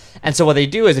that. And so what they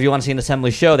do is, if you want to see an assembly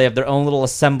show, they have their own little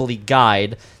assembly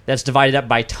guide that's divided up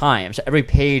by time. So every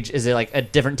page is like a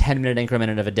different 10-minute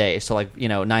increment of a day. So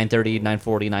 9:30,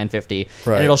 9:40, 9:50.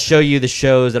 Right. And it'll show you the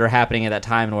shows that are happening at that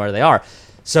time and where they are.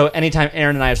 So anytime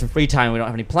Aaron and I have some free time, we don't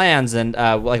have any plans, and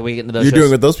we get into those shows. You're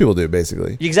doing what those people do,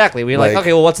 basically. Exactly. We're like,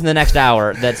 okay, well, what's in the next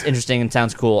hour that's interesting and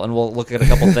sounds cool, and we'll look at a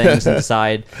couple things and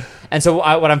decide. And so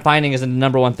what I'm finding is the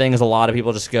number one thing is a lot of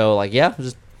people just go like,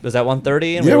 was that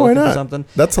 1:30? And yeah, we're why looking not? for something.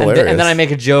 That's hilarious. And then I make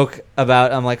a joke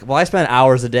about, I'm like, well, I spend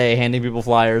hours a day handing people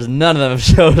flyers. None of them have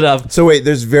showed up. So wait,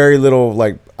 there's very little,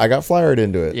 I got flyered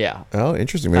into it. Yeah. Oh,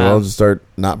 interesting. Maybe I'll just start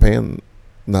not having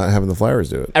the flyers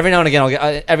do it. Every now and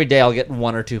again, every day I'll get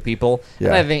 1 or 2 people. Yeah.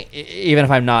 And I think even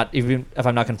if I'm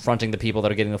not confronting the people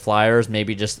that are getting the flyers,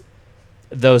 maybe just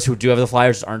those who do have the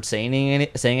flyers aren't saying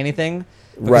anything.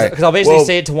 Right. Because I'll basically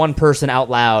say it to one person out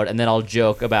loud, and then I'll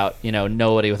joke about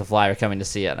nobody with a flyer coming to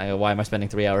see it. And I go, why am I spending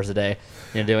 3 hours a day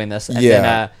doing this? And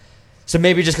then, so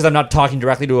maybe just because I'm not talking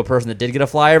directly to a person that did get a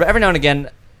flyer, but every now and again,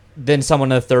 then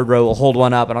someone in the third row will hold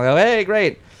one up, and I'll go, hey,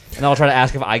 great. And I'll try to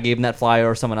ask if I gave them that flyer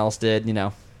or someone else did,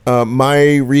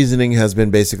 My reasoning has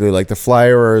been basically the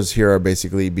flyers here are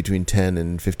basically between 10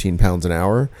 and 15 pounds an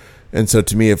hour. And so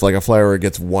to me, if a flyer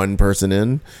gets one person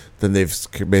in, then they've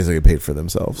basically paid for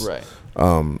themselves. Right.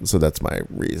 So that's my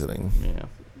reasoning.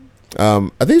 Yeah.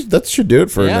 I think that should do it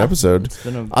for an episode.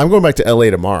 I'm going back to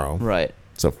LA tomorrow. Right.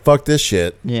 So fuck this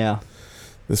shit. Yeah.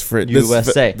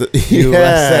 USA.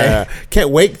 USA. Yeah. Can't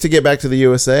wait to get back to the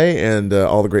USA and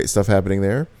all the great stuff happening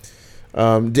there.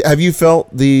 Have you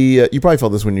felt you probably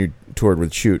felt this when you toured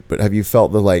with Shoot, but have you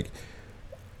felt the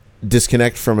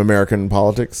disconnect from American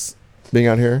politics being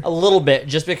out here? A little bit,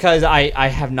 just because I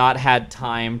have not had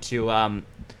time to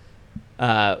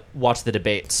watch the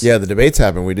debates. Yeah, the debates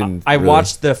happened. We didn't. I really...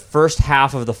 watched the first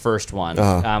half of the first one.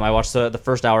 I watched the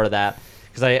first hour of that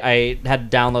because I had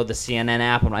to download the CNN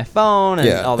app on my phone. And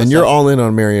all this you're stuff. all in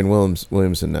on Marianne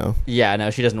Williamson now. Yeah, no,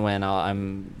 she doesn't win.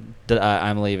 I'm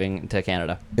leaving to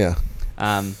Canada. Yeah.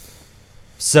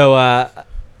 So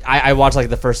I watched like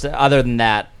the first. Other than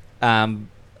that,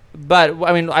 but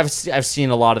I mean, I've seen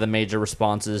a lot of the major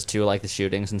responses to like the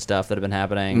shootings and stuff that have been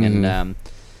happening, and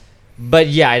but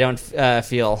yeah, I don't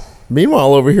feel.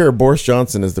 Meanwhile, over here, Boris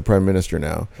Johnson is the prime minister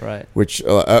now. Right. Which,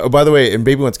 by the way, in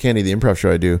Baby Wants Candy, the improv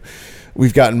show I do,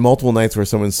 we've gotten multiple nights where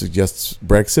someone suggests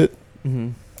Brexit,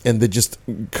 and they just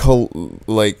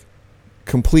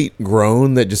complete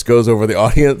groan that just goes over the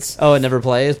audience. Oh, it never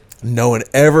plays? No one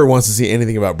ever wants to see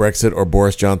anything about Brexit or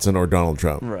Boris Johnson or Donald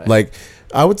Trump. Right. Like,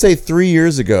 I would say 3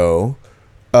 years ago,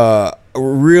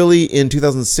 really in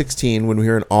 2016, when we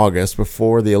were in August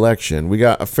before the election, we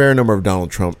got a fair number of Donald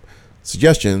Trump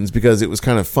suggestions because it was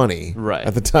kind of funny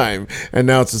at the time. And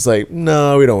now it's just like,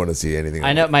 no, we don't want to see anything.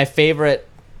 I know my favorite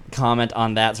comment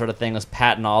on that sort of thing was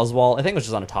Patton Oswalt. I think it was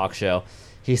just on a talk show.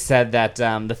 He said that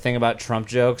the thing about Trump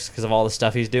jokes, because of all the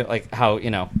stuff he's doing, like how,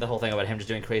 the whole thing about him just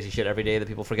doing crazy shit every day that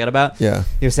people forget about. Yeah.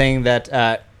 He was saying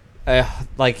that,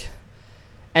 like,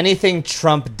 anything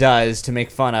Trump does to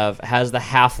make fun of has the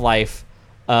half-life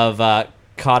of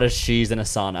cottage cheese in a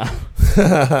sauna.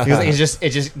 Because it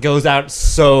just goes out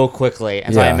so quickly.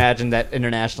 And so I imagine that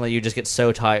internationally you just get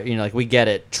so tired. Like, we get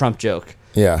it. Trump joke.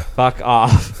 Yeah. Fuck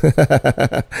off.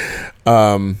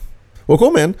 Well,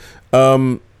 cool, man.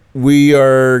 We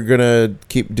are going to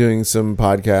keep doing some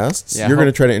podcasts. You're going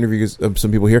to try to interview some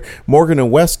people here. Morgan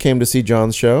and Wes came to see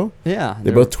John's show. Yeah.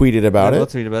 They both tweeted about it.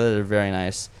 They're very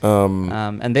nice.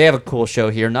 And they have a cool show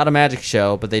here. Not a magic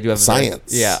show, but they do have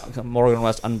science. Morgan and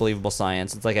Wes Unbelievable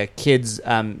Science. It's like a kids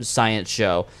science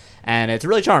show. And it's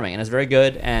really charming and it's very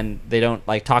good, and they don't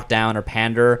like talk down or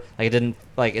pander.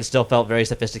 Like it still felt very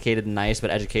sophisticated and nice, but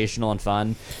educational and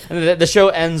fun. And the show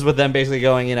ends with them basically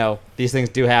going, these things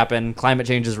do happen. Climate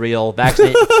change is real.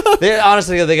 Vaccinate.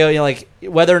 They go, like,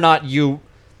 whether or not you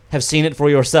have seen it for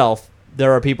yourself,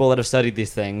 there are people that have studied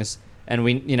these things, and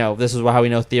we, this is how we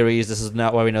know theories. This is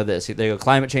not why we know this. They go,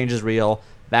 climate change is real.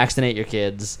 Vaccinate your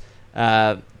kids.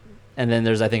 And then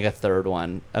there's, I think, a third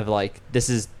one of like,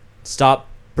 stop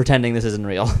pretending this isn't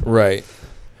real. Right.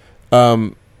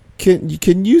 Can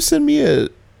you send me a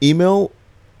email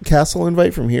castle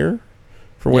invite from here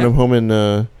for when I'm home in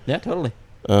yeah, totally.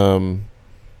 Cuz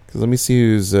let me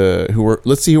see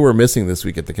let's see who we're missing this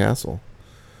week at the castle.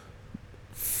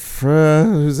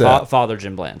 Who's that? Father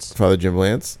Jim Blance. Father Jim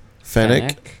Blance.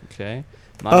 Fennec. Okay.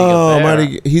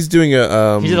 He's doing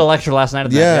a he did a lecture last night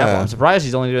at the Magic Apple. I'm surprised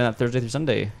he's only doing that Thursday through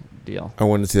Sunday deal. I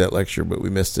wanted to see that lecture, but we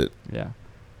missed it. Yeah.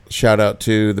 Shout out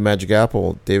to the Magic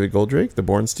Apple, David Goldrake, the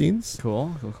Bornsteins.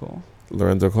 Cool.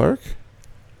 Lorenzo Clark.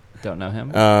 Don't know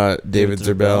him. David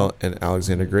Zerbel and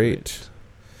Alexander Great.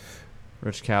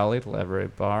 Rich Cowley,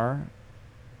 Leverett Bar.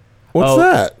 What's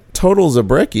that? Total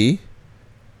Zabrecki.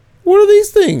 What are these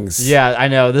things? Yeah, I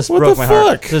know. This broke my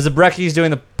heart. So Zabrecki's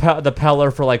doing the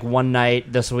Peller for like one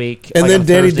night this week. And then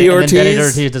Danny D. Ortiz. And then Danny D.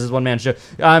 Ortiz does his one-man show.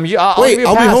 I'll be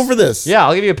home for this. Yeah,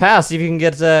 I'll give you a pass. See if you can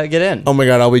get in. Oh my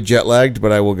God, I'll be jet-lagged,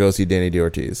 but I will go see Danny D.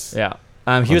 Ortiz. Yeah.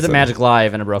 He was at Magic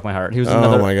Live and it broke my heart. He was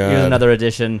another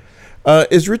edition.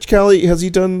 Is Rich Cowley, has he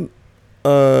done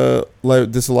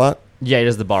like this a lot? Yeah, he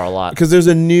does the bar a lot. Because there's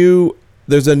a new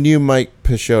Mike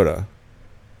Peixoto.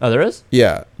 Oh, there is?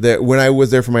 Yeah. When I was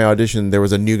there for my audition, there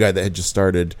was a new guy that had just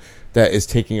started that is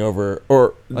taking over.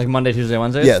 Or like Monday, Tuesday,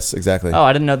 Wednesdays? Yes, exactly. Oh,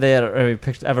 I didn't know they had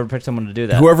ever picked someone to do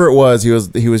that. Whoever it was, he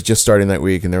was just starting that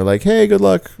week, and they were like, "Hey, good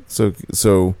luck." So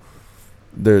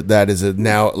that is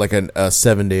now like a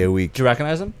 7-day a week. Do you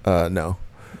recognize him? No.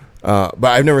 But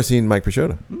I've never seen Mike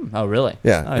Peixoto. Oh, really?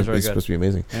 Yeah. Oh, he's supposed to be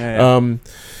amazing. Yeah.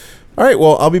 All right,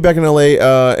 well, I'll be back in LA,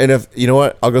 and if you know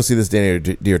what, I'll go see this Danny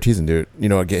D. Ortiz and do it. You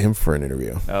know what, get him for an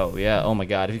interview. Oh yeah, oh my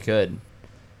God, if you could.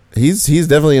 He's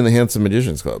definitely in the Handsome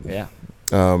Magicians Club. Yeah.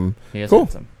 He is cool.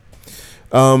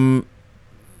 Handsome.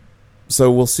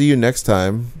 So we'll see you next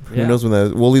time. Who knows when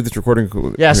that? We'll leave this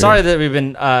recording. Yeah, sorry that we've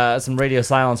been some radio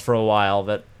silence for a while,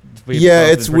 but.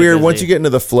 It's weird. Busy. Once you get into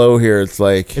the flow here, it's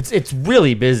like it's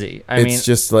really busy. I mean, it's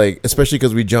just like, especially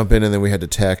because we jump in and then we had to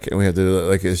tech and we had to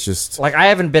like, it's just like I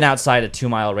haven't been outside a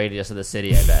 2-mile radius of the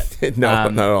city. I bet no,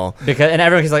 not at all. And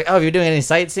everyone's like, "Oh, are you doing any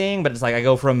sightseeing?" But it's like I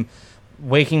go from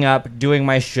waking up, doing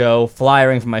my show,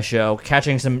 flyering from my show,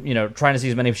 catching some, trying to see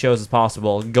as many shows as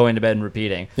possible, going to bed and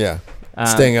repeating. Yeah.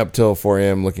 Staying up till 4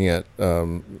 a.m. looking at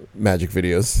magic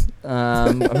videos.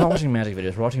 I'm not watching magic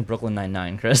videos. We're watching Brooklyn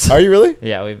Nine-Nine, Chris. Are you really?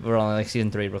 Yeah, we're on like season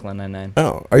 3 Brooklyn Nine-Nine.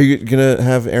 Oh, are you gonna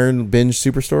have Aaron binge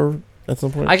Superstore at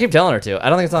some point? I keep telling her to. I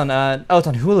don't think it's on. It's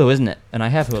on Hulu, isn't it? And I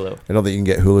have Hulu. I don't think you can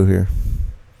get Hulu here.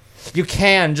 You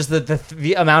can. Just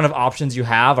the amount of options you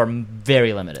have are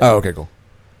very limited. Oh, okay, cool.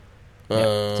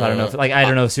 Yeah. So I don't know if I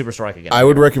don't know if Superstore I could get. I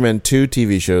would recommend 2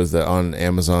 TV shows that on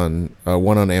Amazon.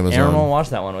 One on Amazon. Aaron won't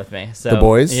watch that one with me. So, The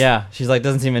Boys? Yeah, she's like,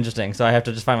 doesn't seem interesting, so I have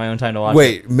to just find my own time to watch.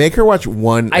 Wait, make her watch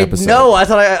one episode. I know. I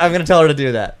thought I'm going to tell her to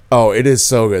do that. Oh, it is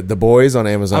so good. The Boys on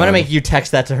Amazon. I'm going to make you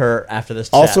text that to her after this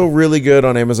chat. Also really good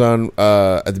on Amazon.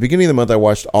 At the beginning of the month, I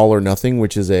watched All or Nothing,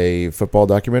 which is a football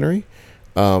documentary.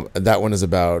 That one is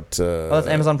about... that's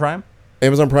Amazon Prime?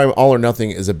 Amazon Prime. All or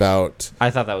Nothing is about... I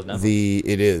thought that was nothing.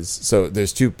 It is. So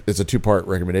there's two... It's a 2-part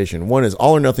recommendation. One is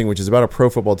All or Nothing, which is about a pro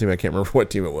football team. I can't remember what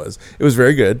team it was. It was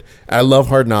very good. I love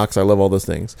Hard Knocks. I love all those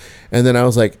things. And then I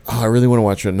was like, I really want to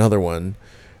watch another one.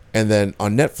 And then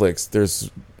on Netflix, there's...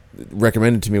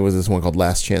 recommended to me was this one called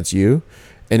Last Chance U.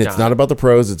 And it's not about the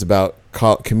pros. It's about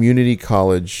community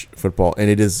college football. And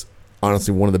it is...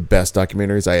 honestly, one of the best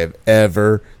documentaries I have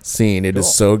ever seen. It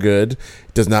is so good.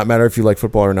 It does not matter if you like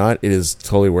football or not. It is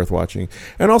totally worth watching.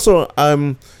 And also, I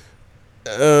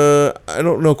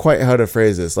don't know quite how to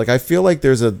phrase this. Like, I feel like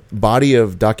there's a body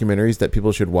of documentaries that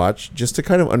people should watch just to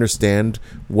kind of understand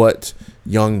what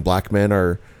young black men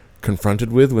are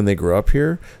confronted with when they grow up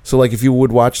here. So, like, if you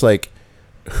would watch, like,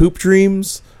 Hoop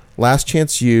Dreams, Last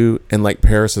Chance U, and, like,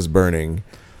 Paris is Burning.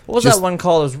 What was that one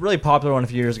called? It was a really popular one a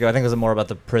few years ago. I think it was more about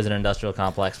the prison industrial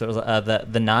complex. But it was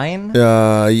the 9?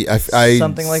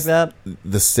 Something like that?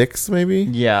 The 6, maybe?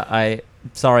 Yeah,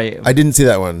 sorry. I didn't see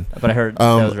that one. But I heard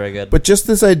that was very good. But just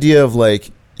this idea of,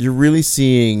 like, you're really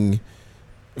seeing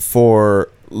for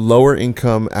lower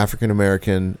income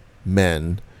African-American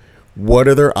men, what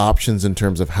are their options in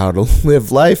terms of how to live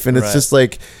life? And it's just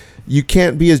like, you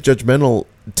can't be as judgmental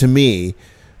to me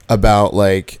about,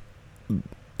 like,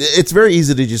 it's very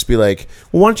easy to just be like,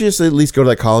 well, why don't you just at least go to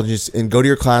that college and go to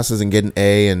your classes and get an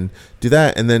A and do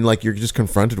that, and then like you're just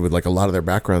confronted with like a lot of their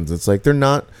backgrounds. It's like they're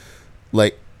not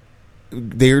like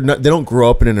they don't grow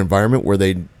up in an environment where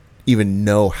they even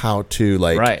know how to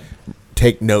like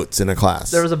take notes in a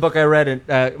class. There was a book I read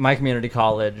at my community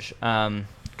college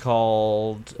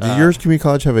called. Did yours community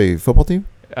college have a football team?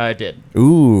 It did.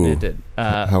 Ooh, it did.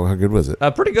 How good was it?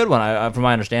 A pretty good one, from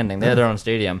my understanding. They had their own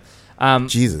stadium.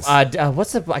 Jesus.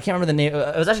 What's the? I can't remember the name.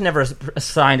 It was actually never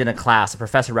assigned in a class. A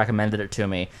professor recommended it to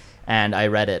me, and I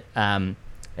read it. And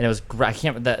it was I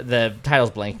can't. The title's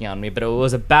blanking on me, but it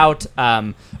was about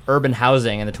urban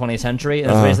housing in the 20th century. And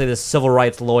it was basically this civil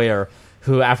rights lawyer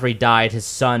who, after he died, his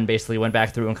son basically went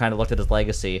back through and kind of looked at his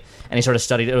legacy, and he sort of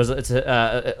studied. It's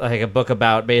like a book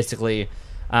about basically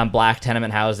black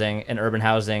tenement housing and urban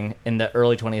housing in the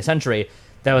early 20th century.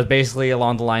 That was basically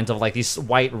along the lines of like these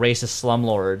white racist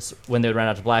slumlords, when they would rent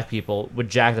out to black people, would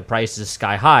jack the prices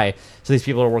sky high. So these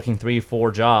people are working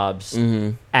 3-4 jobs,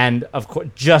 and of course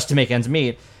just to make ends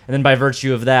meet. And then by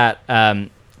virtue of that,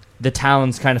 the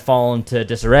towns kind of fall into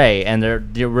disarray, and they're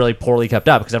really poorly kept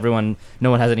up because no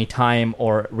one has any time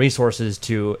or resources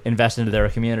to invest into their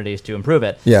communities to improve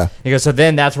it. Yeah. Because so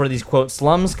then that's where these quote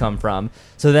slums come from.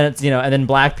 So then it's and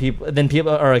then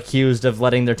people are accused of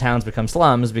letting their towns become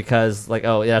slums because like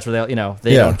that's where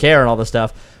they don't care and all this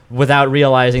stuff, without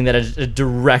realizing that it's a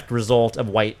direct result of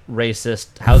white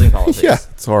racist housing policies. Yeah,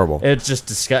 it's horrible. It's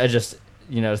just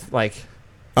like.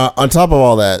 On top of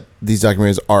all that, these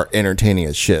documentaries are entertaining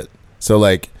as shit. So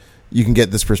like, you can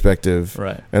get this perspective,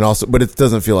 right? And also, but it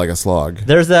doesn't feel like a slog.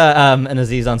 There's an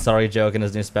Aziz Ansari joke in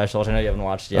his new special, which I know you haven't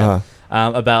watched yet,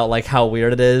 about like how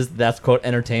weird it is. That's quote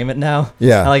entertainment now.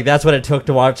 Yeah, and, like that's what it took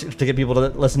to get people to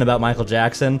listen about Michael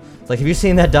Jackson. It's like, have you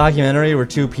seen that documentary where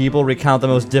 2 people recount the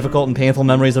most difficult and painful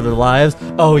memories of their lives?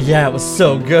 Oh yeah, it was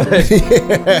so good.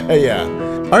 Yeah.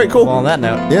 All right, cool. Well, on that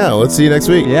note, yeah, let's see you next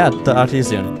week. Yeah, talk to you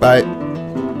soon. Bye.